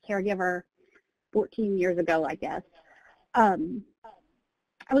system as a caregiver 14 years ago, I guess, I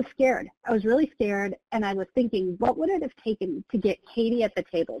was scared. I was really scared, and I was thinking, what would it have taken to get Katie at the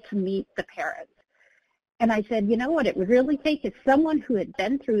table to meet the parents? And I said, you know what it would really take is someone who had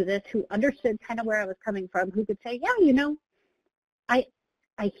been through this, who understood kind of where I was coming from, who could say, yeah, you know, I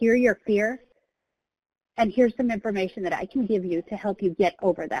hear your fear, and here's some information that I can give you to help you get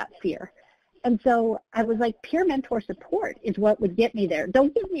over that fear. And so I was like, peer mentor support is what would get me there.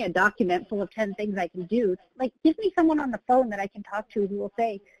 Don't give me a document full of 10 things I can do. Like, give me someone on the phone that I can talk to who will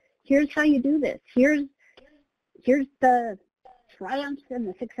say, here's how you do this. Here's the triumphs and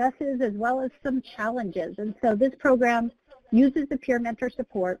the successes, as well as some challenges. And so this program uses the peer mentor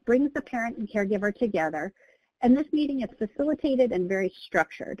support, brings the parent and caregiver together, and this meeting is facilitated and very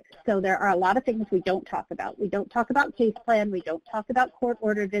structured. So there are a lot of things we don't talk about. We don't talk about case plan. We don't talk about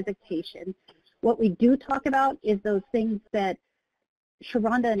court-ordered visitation. What we do talk about is those things that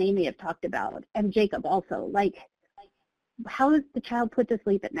Sharonda and Amy have talked about, and Jacob also, like, how does the child put to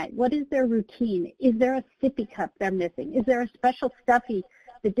sleep at night? What is their routine? Is there a sippy cup they're missing? Is there a special stuffy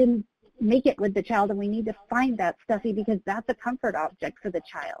that didn't make it with the child, and we need to find that stuffy because that's a comfort object for the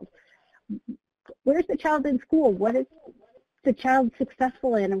child? Where's the child in school? What is the child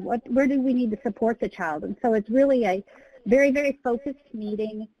successful in, and where do we need to support the child? And so it's really a very, very focused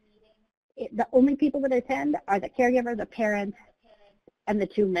meeting. The only people that attend are the caregiver, the parent, and the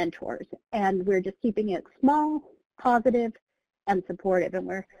two mentors. And we're just keeping it small, positive, and supportive, and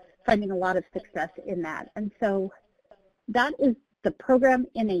we're finding a lot of success in that. And so that is the program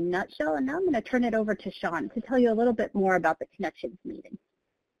in a nutshell. And now I'm going to turn it over to Sean to tell you a little bit more about the Connections meeting.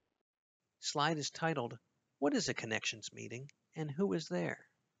 Slide is titled, What is a Connections Meeting and Who is There?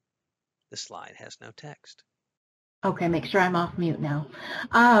 The slide has no text. Okay, make sure I'm off mute now.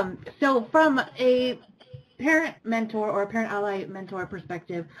 So from a parent mentor or a parent ally mentor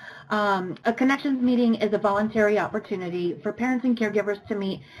perspective, a Connections meeting is a voluntary opportunity for parents and caregivers to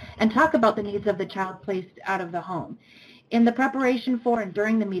meet and talk about the needs of the child placed out of the home. In the preparation for and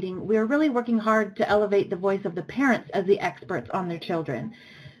during the meeting, we are really working hard to elevate the voice of the parents as the experts on their children.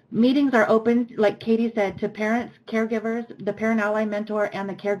 Meetings are open, like Katie said, to parents, caregivers, the parent ally mentor, and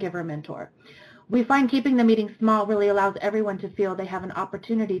the caregiver mentor. We find keeping the meeting small really allows everyone to feel they have an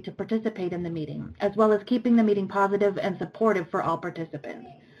opportunity to participate in the meeting, as well as keeping the meeting positive and supportive for all participants.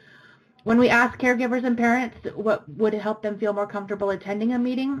 When we ask caregivers and parents what would help them feel more comfortable attending a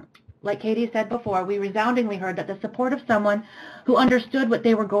meeting, like Katie said before, we resoundingly heard that the support of someone who understood what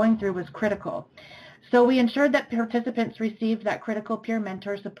they were going through was critical. So we ensured that participants received that critical peer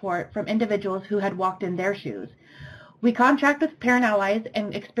mentor support from individuals who had walked in their shoes. We contract with parent allies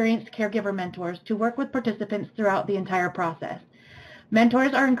and experienced caregiver mentors to work with participants throughout the entire process.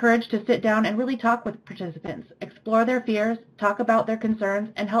 Mentors are encouraged to sit down and really talk with participants, explore their fears, talk about their concerns,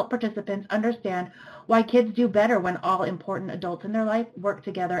 and help participants understand why kids do better when all important adults in their life work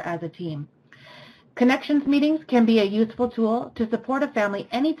together as a team. Connections meetings can be a useful tool to support a family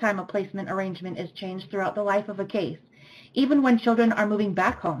anytime a placement arrangement is changed throughout the life of a case, even when children are moving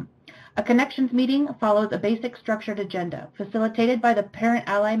back home. A Connections meeting follows a basic structured agenda, facilitated by the parent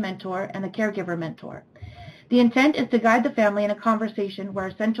ally mentor and the caregiver mentor. The intent is to guide the family in a conversation where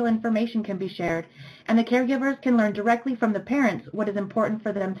essential information can be shared, and the caregivers can learn directly from the parents what is important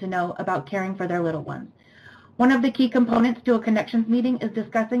for them to know about caring for their little ones. One of the key components to a Connections meeting is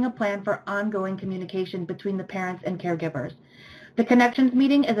discussing a plan for ongoing communication between the parents and caregivers. The Connections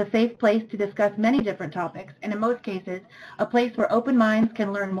meeting is a safe place to discuss many different topics, and in most cases, a place where open minds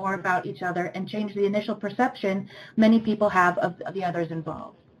can learn more about each other and change the initial perception many people have of the others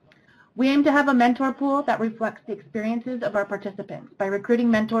involved. We aim to have a mentor pool that reflects the experiences of our participants by recruiting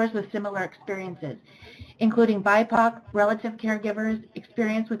mentors with similar experiences, including BIPOC, relative caregivers,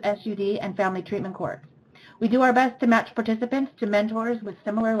 experience with SUD, and family treatment courts. We do our best to match participants to mentors with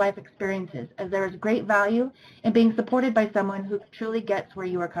similar life experiences, as there is great value in being supported by someone who truly gets where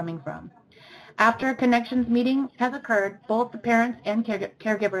you are coming from. After a Connections meeting has occurred, both the parents and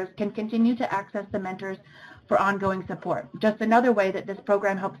caregivers can continue to access the mentors for ongoing support. Just another way that this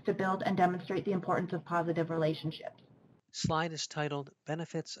program helps to build and demonstrate the importance of positive relationships. Slide is titled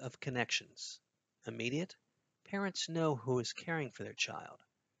Benefits of Connections. Immediate, parents know who is caring for their child.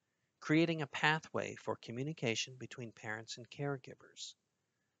 Creating a pathway for communication between parents and caregivers.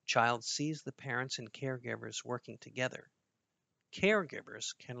 Child sees the parents and caregivers working together.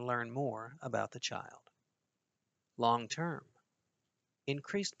 Caregivers can learn more about the child. Long-term,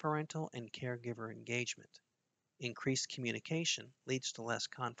 increased parental and caregiver engagement. Increased communication leads to less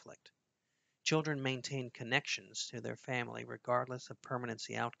conflict. Children maintain connections to their family regardless of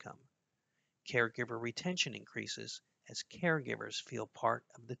permanency outcome. Caregiver retention increases as caregivers feel part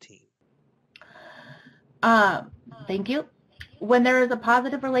of the team. Thank you. When there is a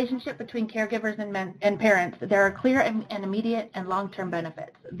positive relationship between caregivers and parents, there are clear and immediate and long-term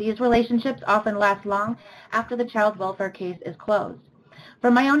benefits. These relationships often last long after the child welfare case is closed.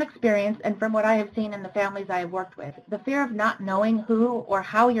 From my own experience and from what I have seen in the families I have worked with, the fear of not knowing who or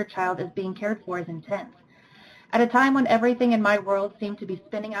how your child is being cared for is intense. At a time when everything in my world seemed to be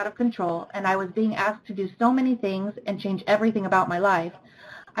spinning out of control and I was being asked to do so many things and change everything about my life,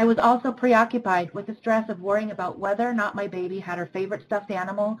 I was also preoccupied with the stress of worrying about whether or not my baby had her favorite stuffed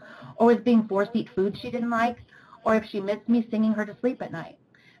animal or was being forced to eat food she didn't like, or if she missed me singing her to sleep at night.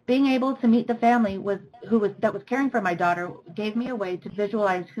 Being able to meet the family that was caring for my daughter gave me a way to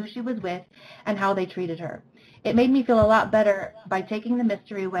visualize who she was with and how they treated her. It made me feel a lot better by taking the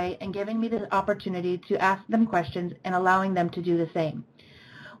mystery away and giving me the opportunity to ask them questions and allowing them to do the same.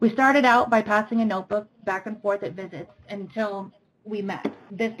 We started out by passing a notebook back and forth at visits until we met.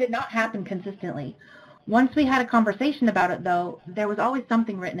 This did not happen consistently. Once we had a conversation about it, though, there was always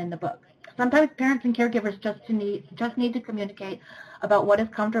something written in the book. Sometimes parents and caregivers just need to communicate about what is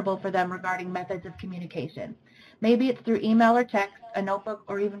comfortable for them regarding methods of communication. Maybe it's through email or text, a notebook,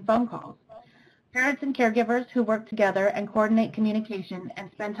 or even phone calls. Parents and caregivers who work together and coordinate communication and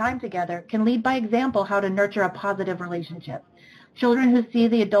spend time together can lead by example how to nurture a positive relationship. Children who see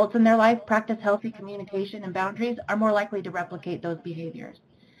the adults in their life practice healthy communication and boundaries are more likely to replicate those behaviors.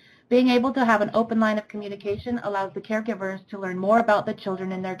 Being able to have an open line of communication allows the caregivers to learn more about the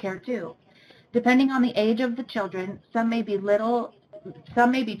children in their care too. Depending on the age of the children, some may be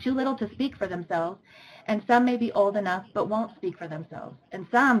too little to speak for themselves, and some may be old enough but won't speak for themselves, and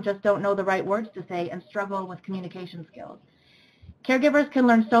some just don't know the right words to say and struggle with communication skills. Caregivers can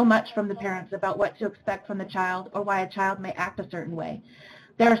learn so much from the parents about what to expect from the child or why a child may act a certain way.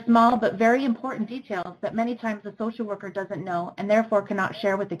 There are small but very important details that many times the social worker doesn't know and therefore cannot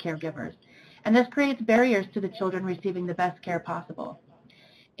share with the caregivers, and this creates barriers to the children receiving the best care possible.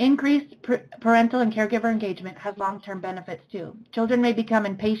 Increased parental and caregiver engagement has long-term benefits too. Children may become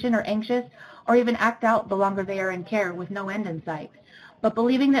impatient or anxious or even act out the longer they are in care with no end in sight. But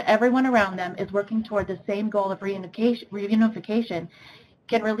believing that everyone around them is working toward the same goal of reunification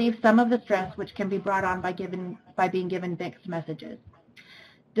can relieve some of the stress which can be brought on by being given mixed messages.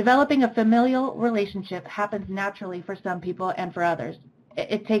 Developing a familial relationship happens naturally for some people and for others.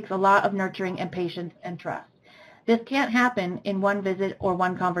 It takes a lot of nurturing and patience and trust. This can't happen in one visit or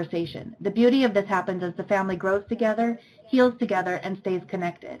one conversation. The beauty of this happens as the family grows together, heals together, and stays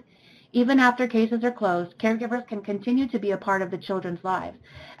connected. Even after cases are closed, caregivers can continue to be a part of the children's lives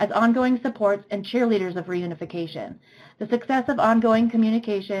as ongoing supports and cheerleaders of reunification. The success of ongoing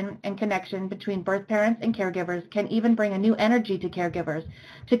communication and connection between birth parents and caregivers can even bring a new energy to caregivers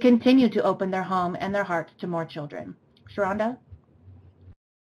to continue to open their home and their hearts to more children. Sharonda?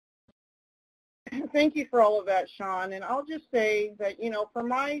 Thank you for all of that, Sean. And I'll just say that, from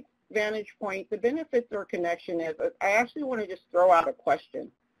my vantage point, the benefits or connection is, I actually want to just throw out a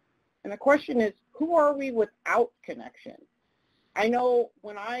question. And the question is, who are we without connection? I know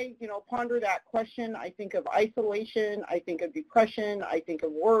when I, ponder that question, I think of isolation, I think of depression, I think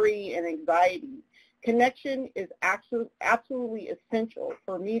of worry and anxiety. Connection is absolutely essential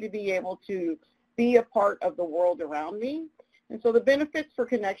for me to be able to be a part of the world around me. And so the benefits for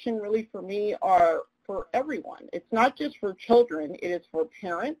connection really for me are for everyone. It's not just for children, it is for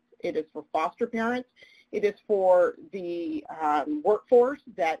parents, it is for foster parents, It is for the workforce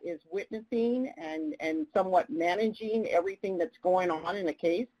that is witnessing and somewhat managing everything that's going on in a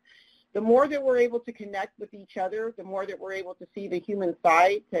case. The more that we're able to connect with each other, the more that we're able to see the human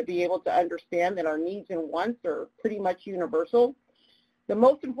side, to be able to understand that our needs and wants are pretty much universal. The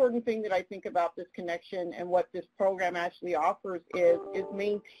most important thing that I think about this connection and what this program actually offers is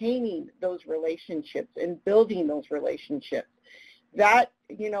maintaining those relationships and building those relationships. That,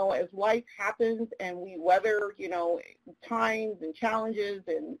 as life happens and we weather, times and challenges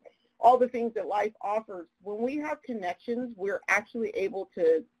and all the things that life offers, when we have connections, we're actually able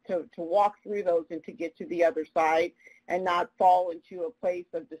to walk through those and to get to the other side and not fall into a place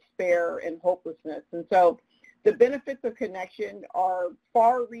of despair and hopelessness. And so the benefits of connection are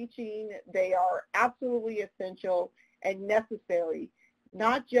far-reaching. They are absolutely essential and necessary,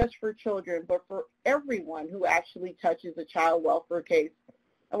 not just for children, but for everyone who actually touches a child welfare case.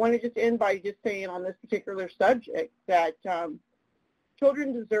 I want to just end by just saying on this particular subject that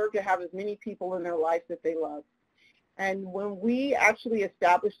children deserve to have as many people in their lives that they love. And when we actually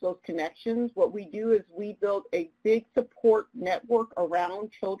establish those connections, what we do is we build a big support network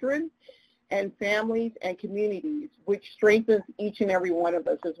around children and families and communities, which strengthens each and every one of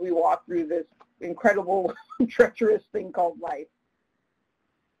us as we walk through this incredible, treacherous thing called life.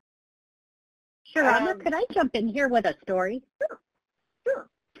 Sure, could I jump in here with a story? Sure.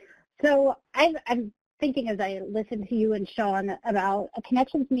 So I'm thinking as I listened to you and Sean about a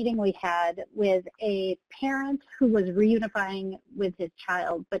connections meeting we had with a parent who was reunifying with his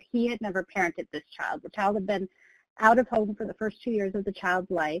child, but he had never parented this child. The child had been out of home for the first 2 years of the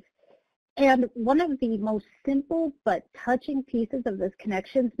child's life. And one of the most simple but touching pieces of this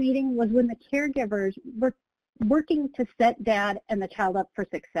connections meeting was when the caregivers were working to set dad and the child up for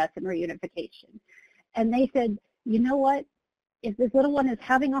success in reunification. And they said, you know what, if this little one is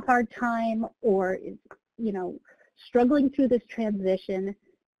having a hard time or is, struggling through this transition,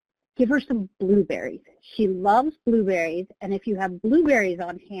 give her some blueberries. She loves blueberries, and if you have blueberries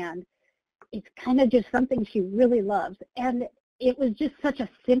on hand, it's kind of just something she really loves. And it was just such a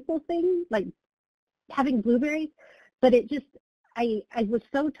simple thing, like having blueberries, but it just, I was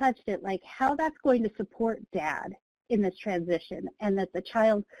so touched at like how that's going to support dad in this transition, and that the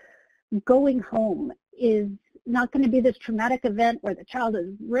child going home is not going to be this traumatic event where the child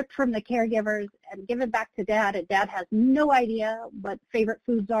is ripped from the caregivers and given back to dad, and dad has no idea what favorite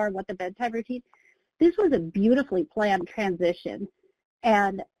foods are, what the bedtime routine. This was a beautifully planned transition,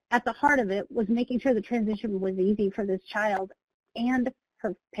 and at the heart of it was making sure the transition was easy for this child and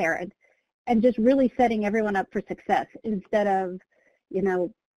her parent, and just really setting everyone up for success instead of,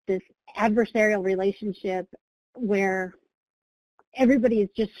 this adversarial relationship where everybody is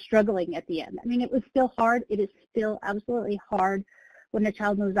just struggling at the end. I mean, it was still hard. It is still absolutely hard when a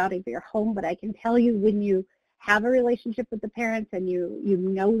child moves out of your home, but I can tell you when you have a relationship with the parents and you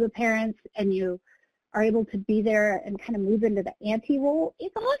know the parents and you are able to be there and kind of move into the auntie role,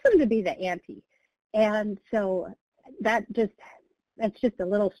 it's awesome to be the auntie. And so that's just a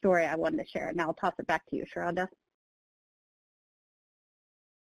little story I wanted to share. And now I'll toss it back to you, Sharonda.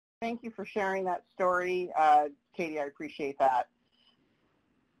 Thank you for sharing that story, Katie. I appreciate that.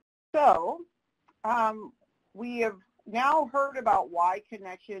 So we have now heard about why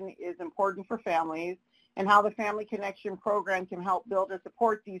connection is important for families and how the Family Connection program can help build and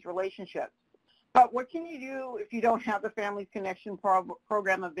support these relationships. But what can you do if you don't have the Family Connection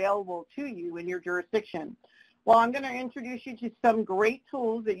program available to you in your jurisdiction? Well, I'm going to introduce you to some great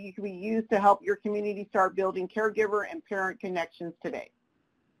tools that you can use to help your community start building caregiver and parent connections today.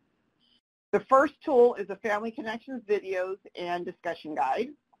 The first tool is a Family Connections videos and discussion guide.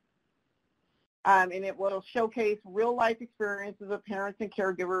 And it will showcase real-life experiences of parents and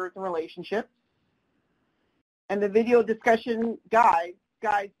caregivers and relationships. And the video discussion guides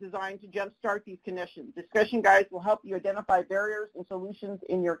designed to jumpstart these connections. Discussion guides will help you identify barriers and solutions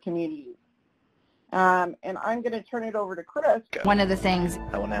in your community. And I'm going to turn it over to Chris. One of the things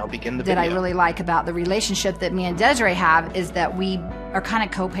I will now begin the that video. I really like about the relationship that me and Desiree have is that we are kind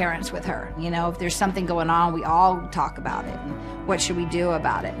of co-parents with her. If there's something going on, we all talk about it and what should we do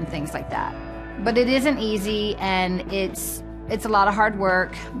about it and things like that. But it isn't easy, and it's a lot of hard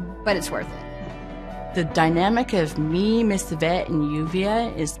work, but it's worth it. The dynamic of me, Miss Yvette, and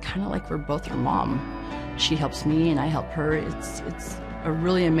Yuvia is kind of like we're both her mom. She helps me and I help her. It's a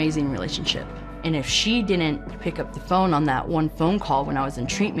really amazing relationship. And if she didn't pick up the phone on that one phone call when I was in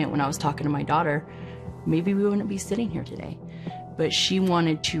treatment, when I was talking to my daughter, maybe we wouldn't be sitting here today. But she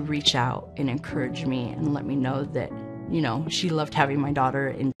wanted to reach out and encourage me and let me know that, she loved having my daughter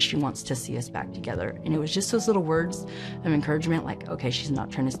and she wants to see us back together. And it was just those little words of encouragement like, okay, she's not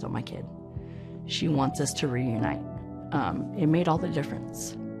trying to steal my kid. she wants us to reunite. It made all the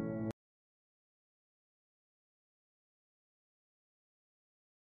difference.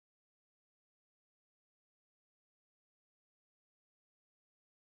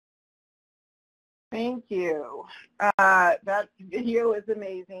 Thank you. That video is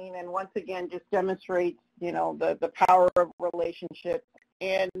amazing, and once again just demonstrates, the power of relationships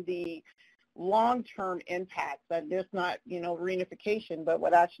and the long-term impact that there's not, reunification, but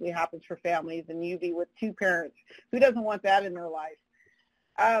what actually happens for families and UV with two parents. Who doesn't want that in their life?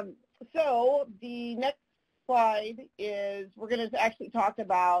 So the next slide is we're going to actually talk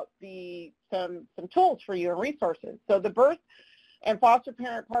about some tools for you and resources. So the Birth and Foster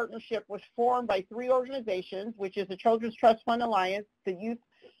Parent Partnership was formed by 3 organizations, which is the Children's Trust Fund Alliance, the Youth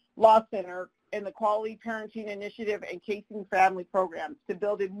Law Center, and the Quality Parenting Initiative and Casing Family Programs to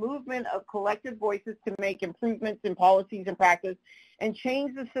build a movement of collective voices to make improvements in policies and practice and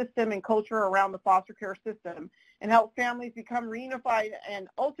change the system and culture around the foster care system and help families become reunified and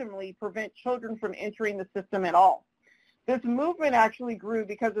ultimately prevent children from entering the system at all. This movement actually grew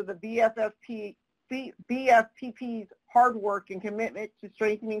because of the BFPP's hard work and commitment to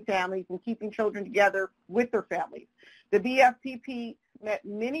strengthening families and keeping children together with their families. The BFPP met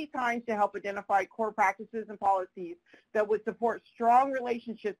many times to help identify core practices and policies that would support strong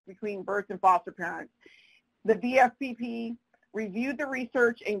relationships between birth and foster parents. The BFPP reviewed the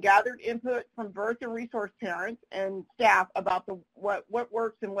research and gathered input from birth and resource parents and staff about what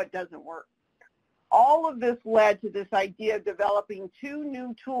works and what doesn't work. All of this led to this idea of developing 2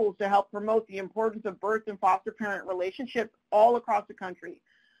 new tools to help promote the importance of birth and foster parent relationships all across the country.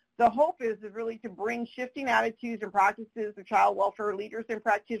 The hope is really to bring shifting attitudes and practices of child welfare leaders and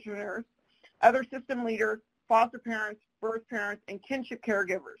practitioners, other system leaders, foster parents, birth parents, and kinship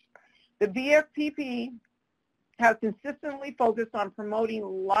caregivers. The BFPP has consistently focused on promoting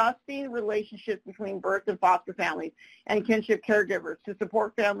lasting relationships between birth and foster families and kinship caregivers to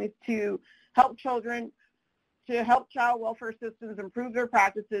support families to help child welfare systems improve their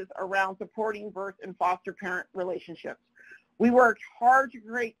practices around supporting birth and foster parent relationships. We worked hard to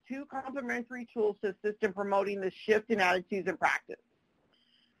create 2 complementary tools to assist in promoting this shift in attitudes and practice.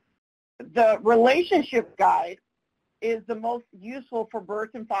 The relationship guide is the most useful for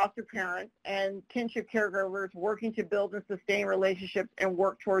birth and foster parents and kinship caregivers working to build and sustain relationships and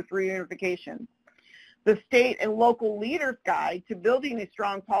work towards reunification. The state and local leaders guide to building a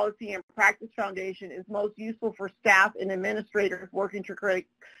strong policy and practice foundation is most useful for staff and administrators working to create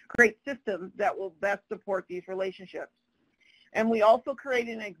systems that will best support these relationships. And we also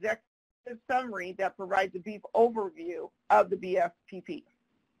created an executive summary that provides a brief overview of the BFPP.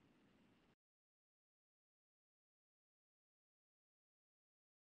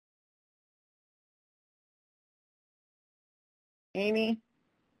 Amy?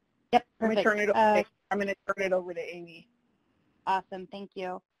 Yep, perfect. I'm going to turn it over to Amy. Awesome, thank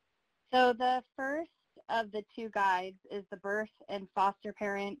you. So the first of the 2 guides is the birth and foster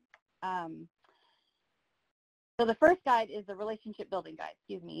parent. So the first guide is the relationship building guide,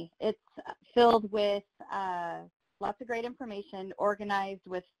 It's filled with lots of great information organized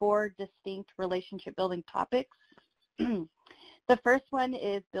with 4 distinct relationship building topics. The first one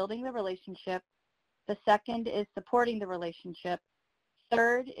is building the relationship. The second is supporting the relationship.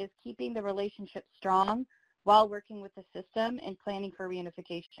 Third is keeping the relationship strong while working with the system and planning for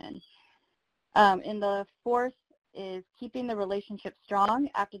reunification. And the fourth is keeping the relationship strong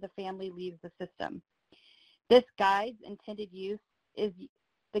after the family leaves the system. This guide's intended use is,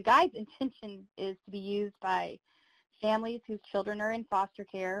 the guide's intention is to be used by families whose children are in foster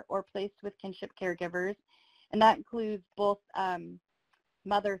care or placed with kinship caregivers, and that includes both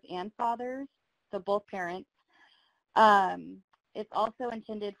mothers and fathers, so both parents. It's also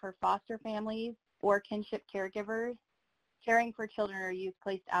intended for foster families or kinship caregivers caring for children or youth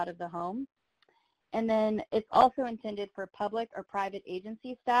placed out of the home. And then it's also intended for public or private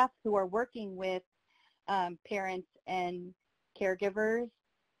agency staff who are working with parents and caregivers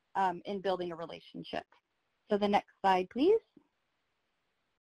in building a relationship. So the next slide, please.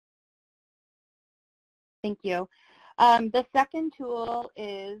 Thank you. The second tool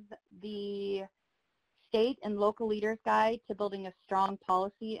is the State and Local Leaders Guide to Building a Strong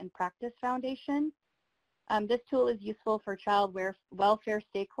Policy and Practice Foundation. This tool is useful for child welfare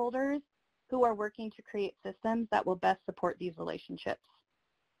stakeholders who are working to create systems that will best support these relationships.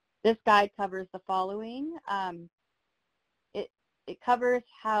 This guide covers the following. It covers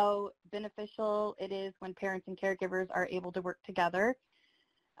how beneficial it is when parents and caregivers are able to work together,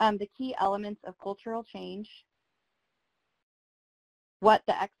 the key elements of cultural change, what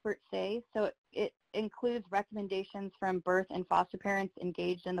the experts say. So it includes recommendations from birth and foster parents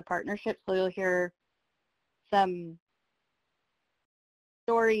engaged in the partnership. So you'll hear some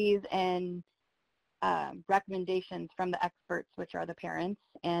stories and recommendations from the experts, which are the parents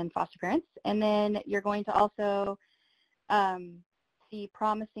and foster parents. And then you're going to also see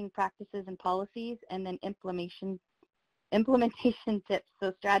promising practices and policies, and then implementation tips,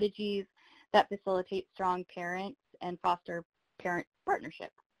 so strategies that facilitate strong parents and foster parent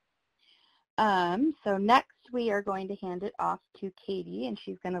partnership. So next we are going to hand it off to Katie, and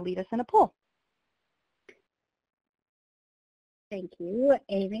she's going to lead us in a poll. Thank you,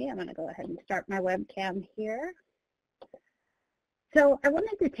 Amy. I'm going to go ahead and start my webcam here. So I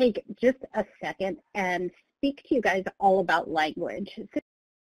wanted to take just a second and speak to you guys all about language. So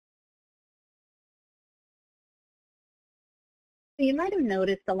you might have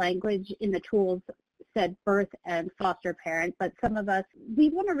noticed the language in the tools said birth and foster parent, but some of us, we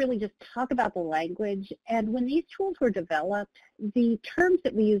want to really just talk about the language. And when these tools were developed, the terms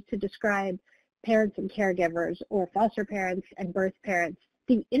that we use to describe parents and caregivers, or foster parents and birth parents,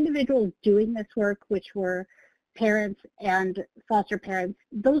 the individuals doing this work, which were parents and foster parents,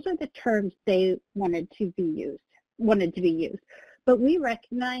 those are the terms they wanted to be used. But we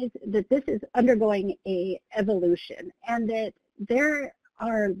recognize that this is undergoing a evolution, and that there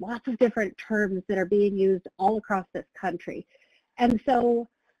are lots of different terms that are being used all across this country. And so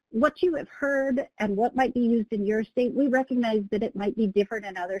what you have heard and what might be used in your state, we recognize that it might be different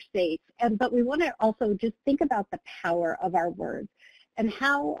in other states. But we want to also just think about the power of our words and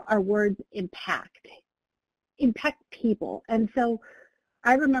how our words impact people. And so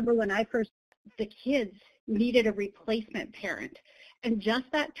I remember when the kids needed a replacement parent, and just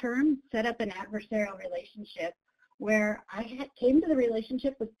that term set up an adversarial relationship where I came to the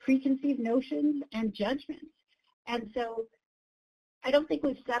relationship with preconceived notions and judgments. And so I don't think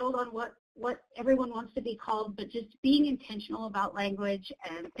we've settled on what everyone wants to be called, but just being intentional about language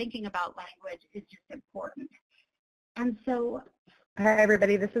and thinking about language is just important. And so, hi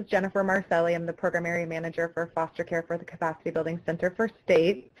everybody, this is Jennifer Marcelli. I'm the Program Area Manager for Foster Care for the Capacity Building Center for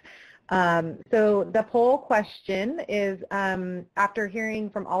States. So the poll question is, after hearing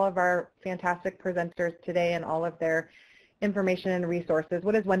from all of our fantastic presenters today and all of their information and resources,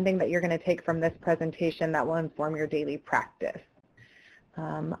 what is one thing that you're going to take from this presentation that will inform your daily practice?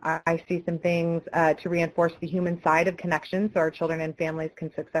 I see some things to reinforce the human side of connections so our children and families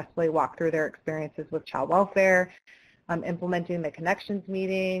can successfully walk through their experiences with child welfare, implementing the connections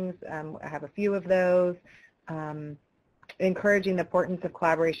meetings. I have a few of those. Encouraging the importance of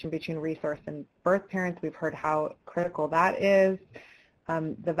collaboration between resource and birth parents. We've heard how critical that is.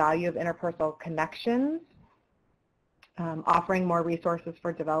 The value of interpersonal connections. Offering more resources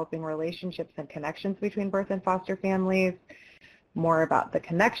for developing relationships and connections between birth and foster families. More about the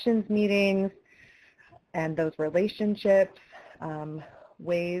connections meetings and those relationships.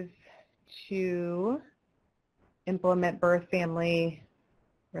 Ways to implement birth-family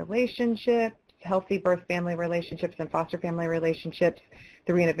relationships, healthy birth-family relationships and foster family relationships,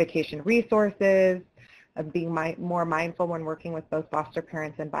 the reunification resources, of being more mindful when working with both foster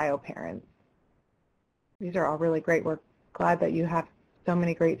parents and bio parents. These are all really great. We're glad that you have so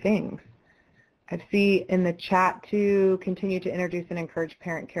many great things. I see in the chat to continue to introduce and encourage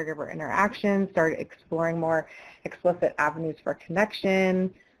parent-caregiver interaction, start exploring more explicit avenues for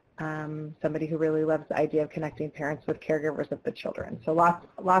connection. Somebody who really loves the idea of connecting parents with caregivers of the children. So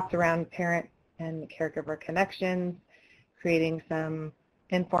lots around parent and caregiver connections, creating some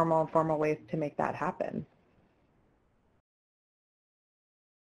informal and formal ways to make that happen.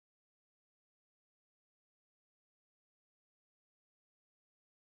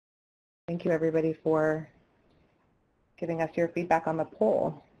 Thank you, everybody, for giving us your feedback on the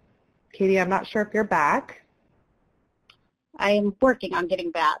poll. Katie, I'm not sure if you're back. I am working on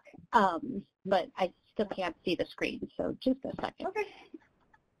getting back, but I still can't see the screen, so just a second. Okay,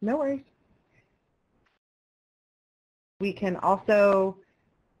 no worries. We can also,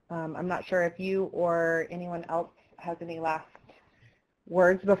 I'm not sure if you or anyone else has any last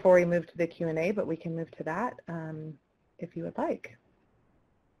words before we move to the Q&A, but we can move to that if you would like.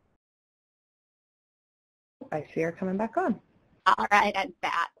 I see her coming back on. All right, I'm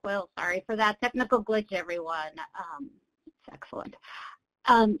back. Well, sorry for that technical glitch, everyone. It's excellent.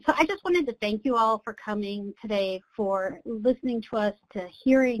 So I just wanted to thank you all for coming today, for listening to us, to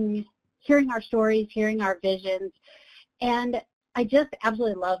hearing our stories, hearing our visions. And I just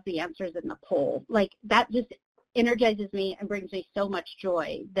absolutely love the answers in the poll. Like, that just energizes me and brings me so much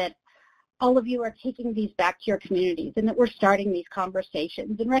joy that all of you are taking these back to your communities and that we're starting these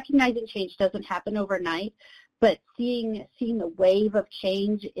conversations. And recognizing change doesn't happen overnight, but seeing the wave of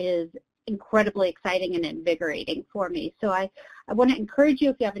change is incredibly exciting and invigorating for me. So I want to encourage you,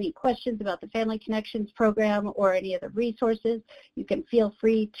 if you have any questions about the Family Connections program or any of the resources, you can feel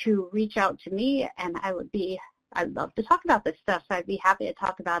free to reach out to me, and I'd love to talk about this stuff, so I'd be happy to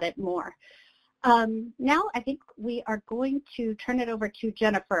talk about it more. Now I think we are going to turn it over to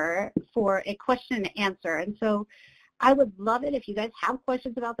Jennifer for a question and answer. And so I would love it if you guys have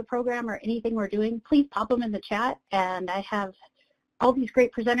questions about the program or anything we're doing, please pop them in the chat, and I have all these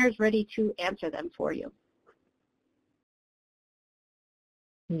great presenters ready to answer them for you.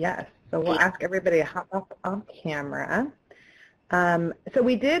 Yes, so we'll ask everybody to hop up on camera. So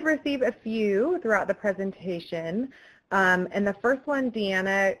we did receive a few throughout the presentation, and the first one,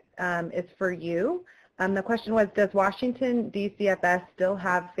 Deanna, is for you. The question was, does Washington DCFS still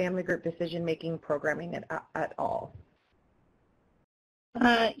have family group decision-making programming at all?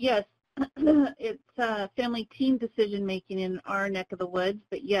 Yes, it's family team decision making in our neck of the woods,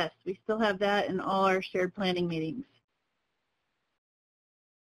 but yes, we still have that in all our shared planning meetings.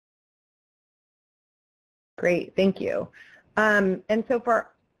 Great, thank you. And so for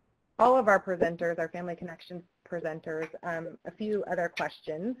all of our presenters, our Family Connections presenters, a few other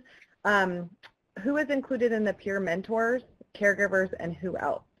questions. Who is included in the peer mentors, caregivers, and who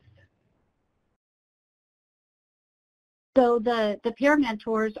else? So the peer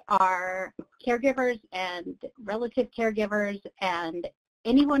mentors are caregivers and relative caregivers and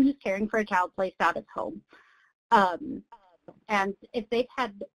anyone who's caring for a child placed out of home. And if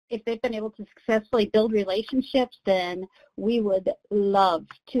they've been able to successfully build relationships, then we would love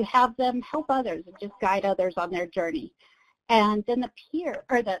to have them help others and just guide others on their journey. And then the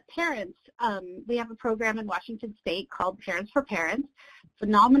parents, we have a program in Washington State called Parents for Parents,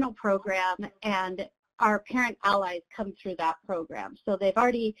 phenomenal program, and our parent allies come through that program. So they've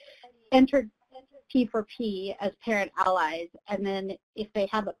already entered P4P as parent allies, and then if they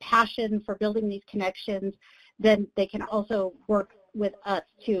have a passion for building these connections, then they can also work with us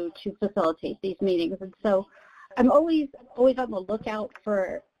to facilitate these meetings. And so I'm always on the lookout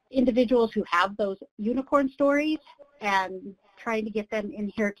for individuals who have those unicorn stories and trying to get them in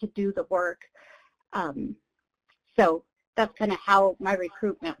here to do the work. So that's kind of how my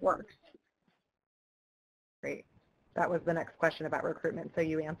recruitment works. Great. That was the next question about recruitment, so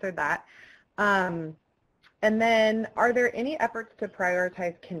you answered that. And then, are there any efforts to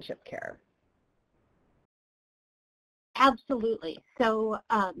prioritize kinship care? Absolutely. So,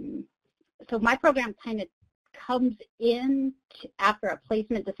 so my program kind of comes in after a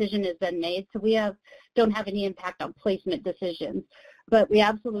placement decision has been made. So we don't have any impact on placement decisions, but we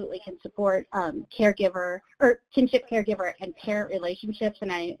absolutely can support caregiver or kinship caregiver and parent relationships.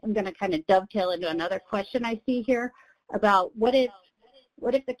 And I am going to kind of dovetail into another question I see here about what if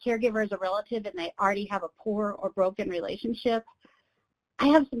the caregiver is a relative and they already have a poor or broken relationship. I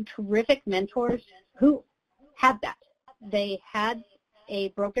have some terrific mentors who had that. They had a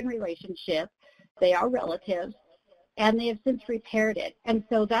broken relationship, they are relatives, and they have since repaired it. And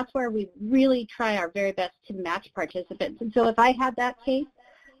so that's where we really try our very best to match participants. And so if I had that case,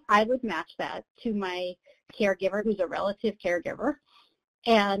 I would match that to my caregiver who's a relative caregiver,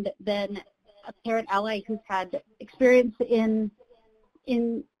 and then a parent ally who's had experience in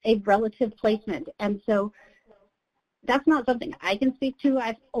a relative placement. And so that's not something I can speak to.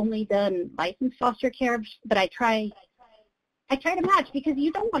 I've only done licensed foster care, but I try to match because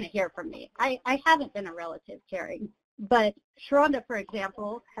you don't want to hear from me. I haven't been a relative caring, but Sharonda, for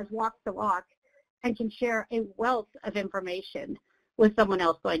example, has walked the walk and can share a wealth of information with someone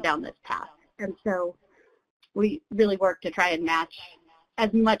else going down this path. And so we really work to try and match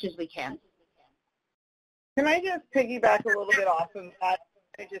as much as we can. Can I just piggyback a little bit off of that?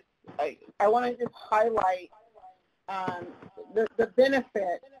 I want to just highlight the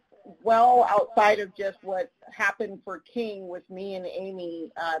benefit well outside of just what happened for King with me and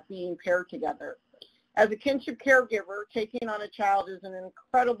Amy being paired together. As a kinship caregiver, taking on a child is an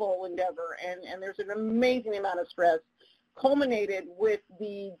incredible endeavor, and there's an amazing amount of stress culminated with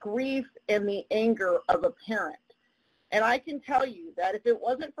the grief and the anger of a parent. And I can tell you that if it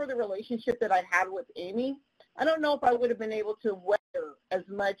wasn't for the relationship that I had with Amy, I don't know if I would have been able to weather as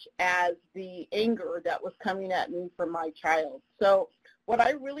much as the anger that was coming at me from my child. So what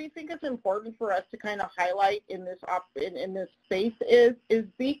I really think is important for us to kind of highlight in this space is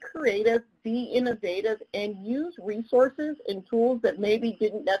be creative, be innovative, and use resources and tools that maybe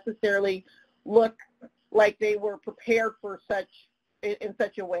didn't necessarily look like they were prepared for in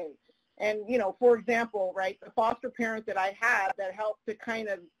such a way. And, you know, for example, right, the foster parent that I had that helped to kind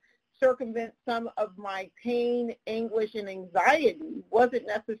of circumvent some of my pain, anguish, and anxiety wasn't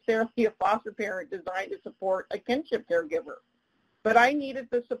necessarily a foster parent designed to support a kinship caregiver. But I needed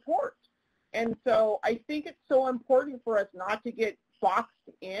the support. And so I think it's so important for us not to get boxed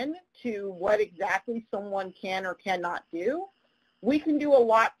in to what exactly someone can or cannot do. We can do a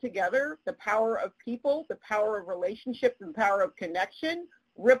lot together. The power of people, the power of relationships, and the power of connection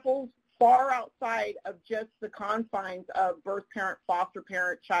ripples far outside of just the confines of birth parent, foster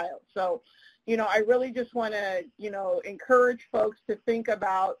parent, child. So, I really just want to, encourage folks to think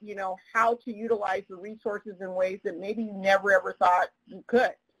about, how to utilize the resources in ways that maybe you never ever thought you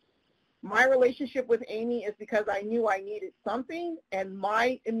could. My relationship with Amy is because I knew I needed something, and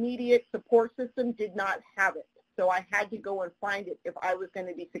my immediate support system did not have it. So I had to go and find it if I was going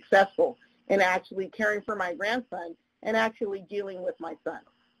to be successful in actually caring for my grandson and actually dealing with my son.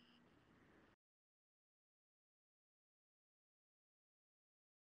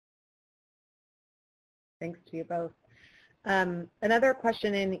 Thanks to you both. Another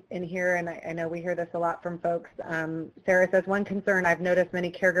question in here, and I know we hear this a lot from folks. Sarah says, one concern I've noticed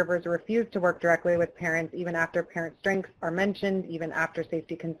many caregivers refuse to work directly with parents even after parent strengths are mentioned, even after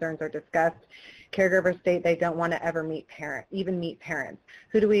safety concerns are discussed. Caregivers state they don't want to ever meet parents.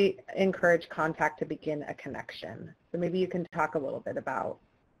 Who do we encourage contact to begin a connection? So maybe you can talk a little bit about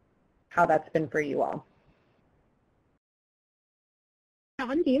how that's been for you all.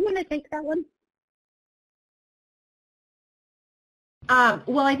 Dawn, do you want to take that one?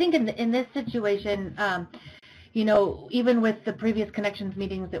 Well, I think in this situation, even with the previous connections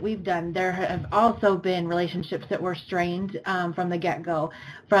meetings that we've done, there have also been relationships that were strained from the get-go,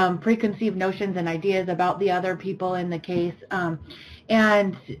 from preconceived notions and ideas about the other people in the case.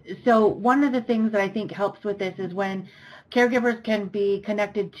 And so one of the things that I think helps with this is when caregivers can be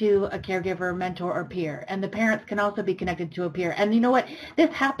connected to a caregiver, mentor, or peer, and the parents can also be connected to a peer. And you know what?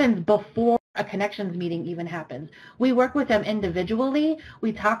 This happens before a connections meeting even happens. We work with them individually.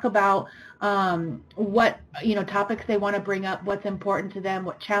 We talk about what topics they want to bring up, what's important to them,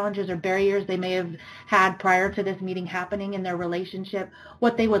 what challenges or barriers they may have had prior to this meeting happening in their relationship,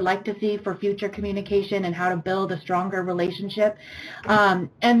 what they would like to see for future communication, and how to build a stronger relationship.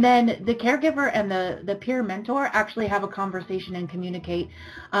 And then the caregiver and the peer mentor actually have a conversation and communicate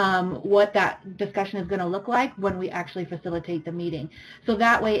what that discussion is going to look like when we actually facilitate the meeting. So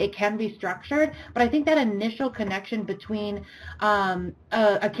that way it can be structured, but I think that initial connection between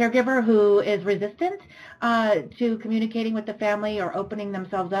a caregiver who is resistant to communicating with the family or opening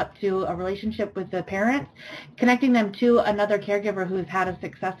themselves up to a relationship with the parents, connecting them to another caregiver who's had a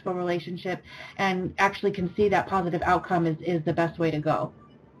successful relationship and actually can see that positive outcome is the best way to go.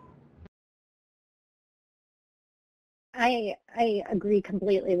 I agree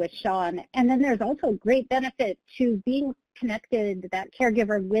completely with Sean. And then there's also great benefit to being connected, that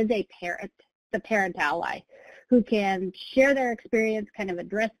caregiver, with a parent, the parent ally, who can share their experience, kind of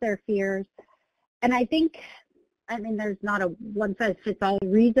address their fears. And I think, there's not a one-size-fits-all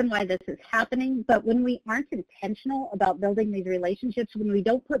reason why this is happening, but when we aren't intentional about building these relationships, when we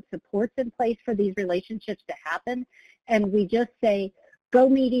don't put supports in place for these relationships to happen, and we just say, go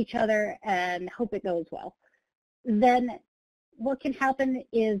meet each other and hope it goes well, then what can happen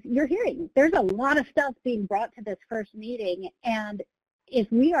is you're hearing there's a lot of stuff being brought to this first meeting, and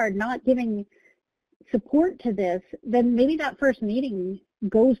if we are not giving support to this, then maybe that first meeting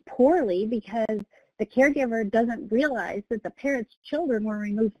goes poorly because the caregiver doesn't realize that the parent's children were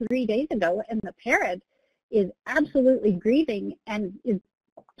removed 3 days ago, and the parent is absolutely grieving and is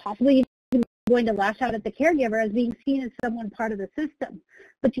possibly even going to lash out at the caregiver as being seen as someone part of the system.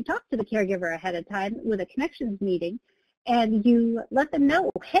 But you talk to the caregiver ahead of time with a connections meeting, and you let them know,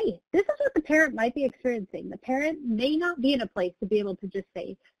 hey, this is what the parent might be experiencing. The parent may not be in a place to be able to just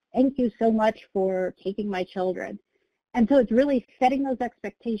say, thank you so much for taking my children. And so it's really setting those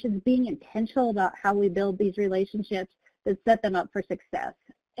expectations, being intentional about how we build these relationships that set them up for success.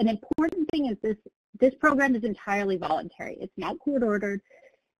 An important thing is this program is entirely voluntary. It's not court ordered.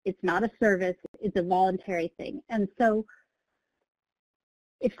 It's not a service. It's a voluntary thing. And so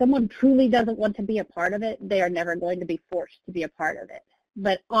if someone truly doesn't want to be a part of it, they are never going to be forced to be a part of it.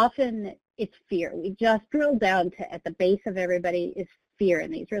 But often it's fear. We just drill down to, at the base of everybody is fear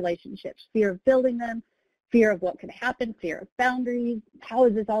in these relationships, fear of building them, fear of what could happen, fear of boundaries, how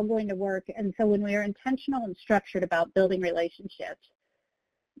is this all going to work? And so when we are intentional and structured about building relationships,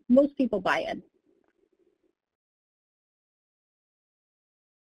 most people buy in.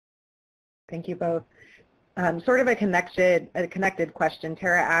 Thank you both. Sort of a connected question.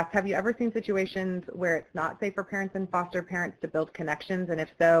 Tara asked, have you ever seen situations where it's not safe for parents and foster parents to build connections? And if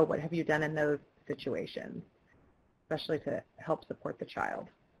so, what have you done in those situations, especially to help support the child?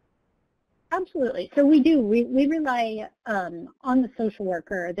 Absolutely. So we do. We rely on the social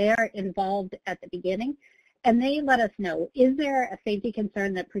worker. They are involved at the beginning, and they let us know, is there a safety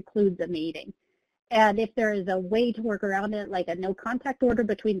concern that precludes a meeting? And if there is a way to work around it, like a no contact order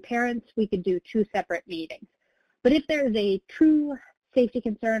between parents, we could do 2 separate meetings. But if there is a true safety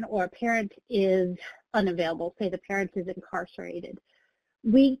concern or a parent is unavailable, say the parent is incarcerated,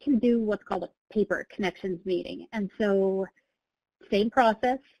 we can do what's called a paper connections meeting. And so same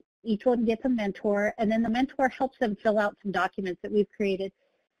process, each one gets a mentor, and then the mentor helps them fill out some documents that we've created.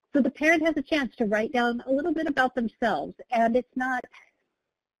 So the parent has a chance to write down a little bit about themselves, and it's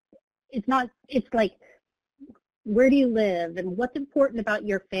like, where do you live and what's important about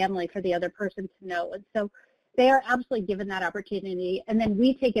your family for the other person to know. And so they are absolutely given that opportunity, and then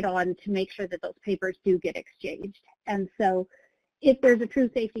we take it on to make sure that those papers do get exchanged. And so if there's a true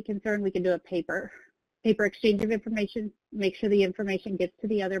safety concern, we can do a paper exchange of information, make sure the information gets to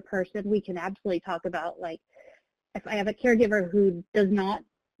the other person. We can absolutely talk about, like, if I have a caregiver who does not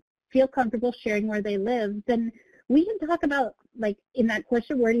feel comfortable sharing where they live, then we can talk about, like, in that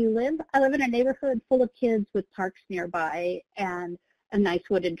question, where do you live? I live in a neighborhood full of kids with parks nearby and a nice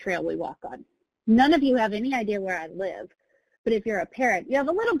wooded trail we walk on. None of you have any idea where I live, but if you're a parent, you have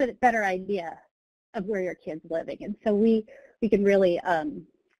a little bit better idea of where your kid's living. And so we can really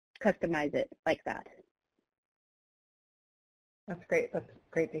customize it like that. That's great. That's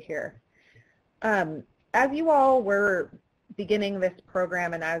great to hear. As you all were beginning this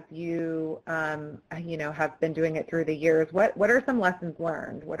program, and as you have been doing it through the years, what are some lessons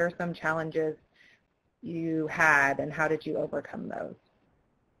learned? What are some challenges you had, and how did you overcome those?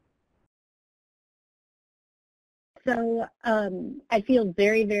 So I feel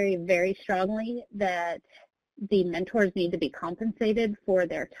very, very, very strongly that the mentors need to be compensated for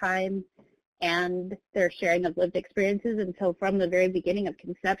their time and their sharing of lived experiences. And so from the very beginning of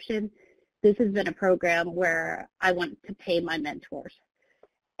conception, this has been a program where I want to pay my mentors.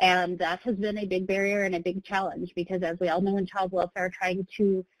 And that has been a big barrier and a big challenge, because as we all know in child welfare, trying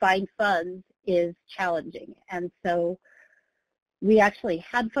to find funds is challenging. And so we actually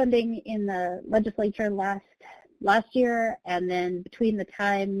had funding in the legislature last year, and then between the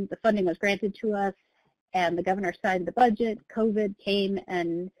time the funding was granted to us and the governor signed the budget, COVID came,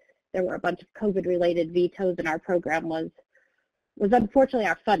 and there were a bunch of COVID-related vetoes, and our program was unfortunately,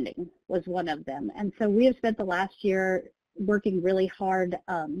 our funding was one of them. And so we have spent the last year working really hard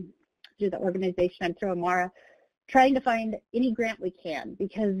through the organization I'm through Amara, trying to find any grant we can,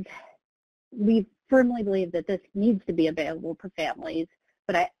 because we firmly believe that this needs to be available for families.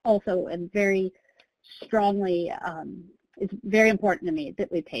 But I also am very strongly, it's very important to me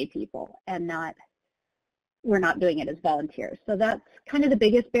that we pay people and we're not doing it as volunteers. So that's kind of the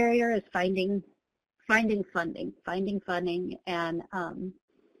biggest barrier, is finding funding, and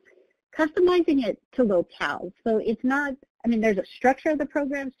customizing it to locales. So it's not, I mean, there's a structure of the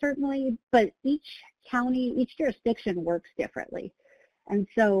program certainly, but each county, each jurisdiction works differently. And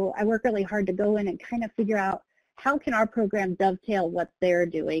so I work really hard to go in and kind of figure out, how can our program dovetail what they're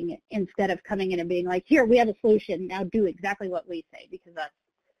doing, instead of coming in and being like, here, we have a solution, now do exactly what we say, because that's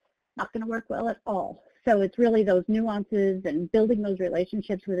not going to work well at all. So it's really those nuances and building those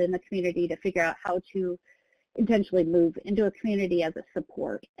relationships within the community to figure out how to intentionally move into a community as a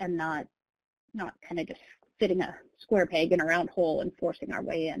support, and not kind of just fitting a square peg in a round hole and forcing our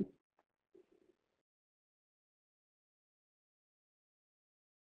way in.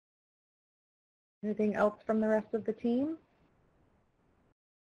 Anything else from the rest of the team?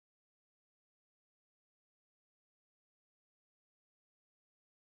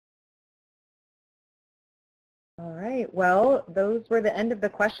 All right, well, those were the end of the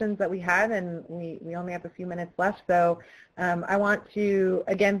questions that we had, and we only have a few minutes left. So I want to,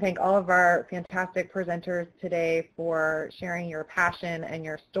 again, thank all of our fantastic presenters today for sharing your passion and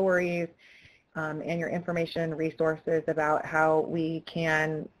your stories and your information and resources about how we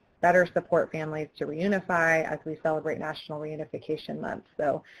can better support families to reunify as we celebrate National Reunification Month.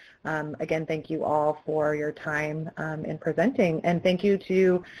 So again, thank you all for your time in presenting, and thank you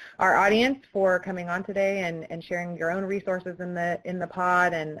to our audience for coming on today and sharing your own resources in the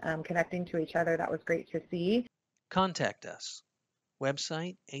pod and connecting to each other. That was great to see. Contact us.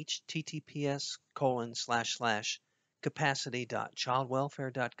 Website,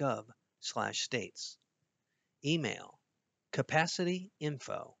 https://capacity.childwelfare.gov/states. Email,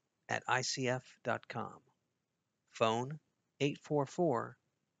 capacityinfo@icf.com. Phone,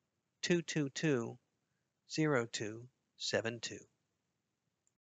 844-222-0272.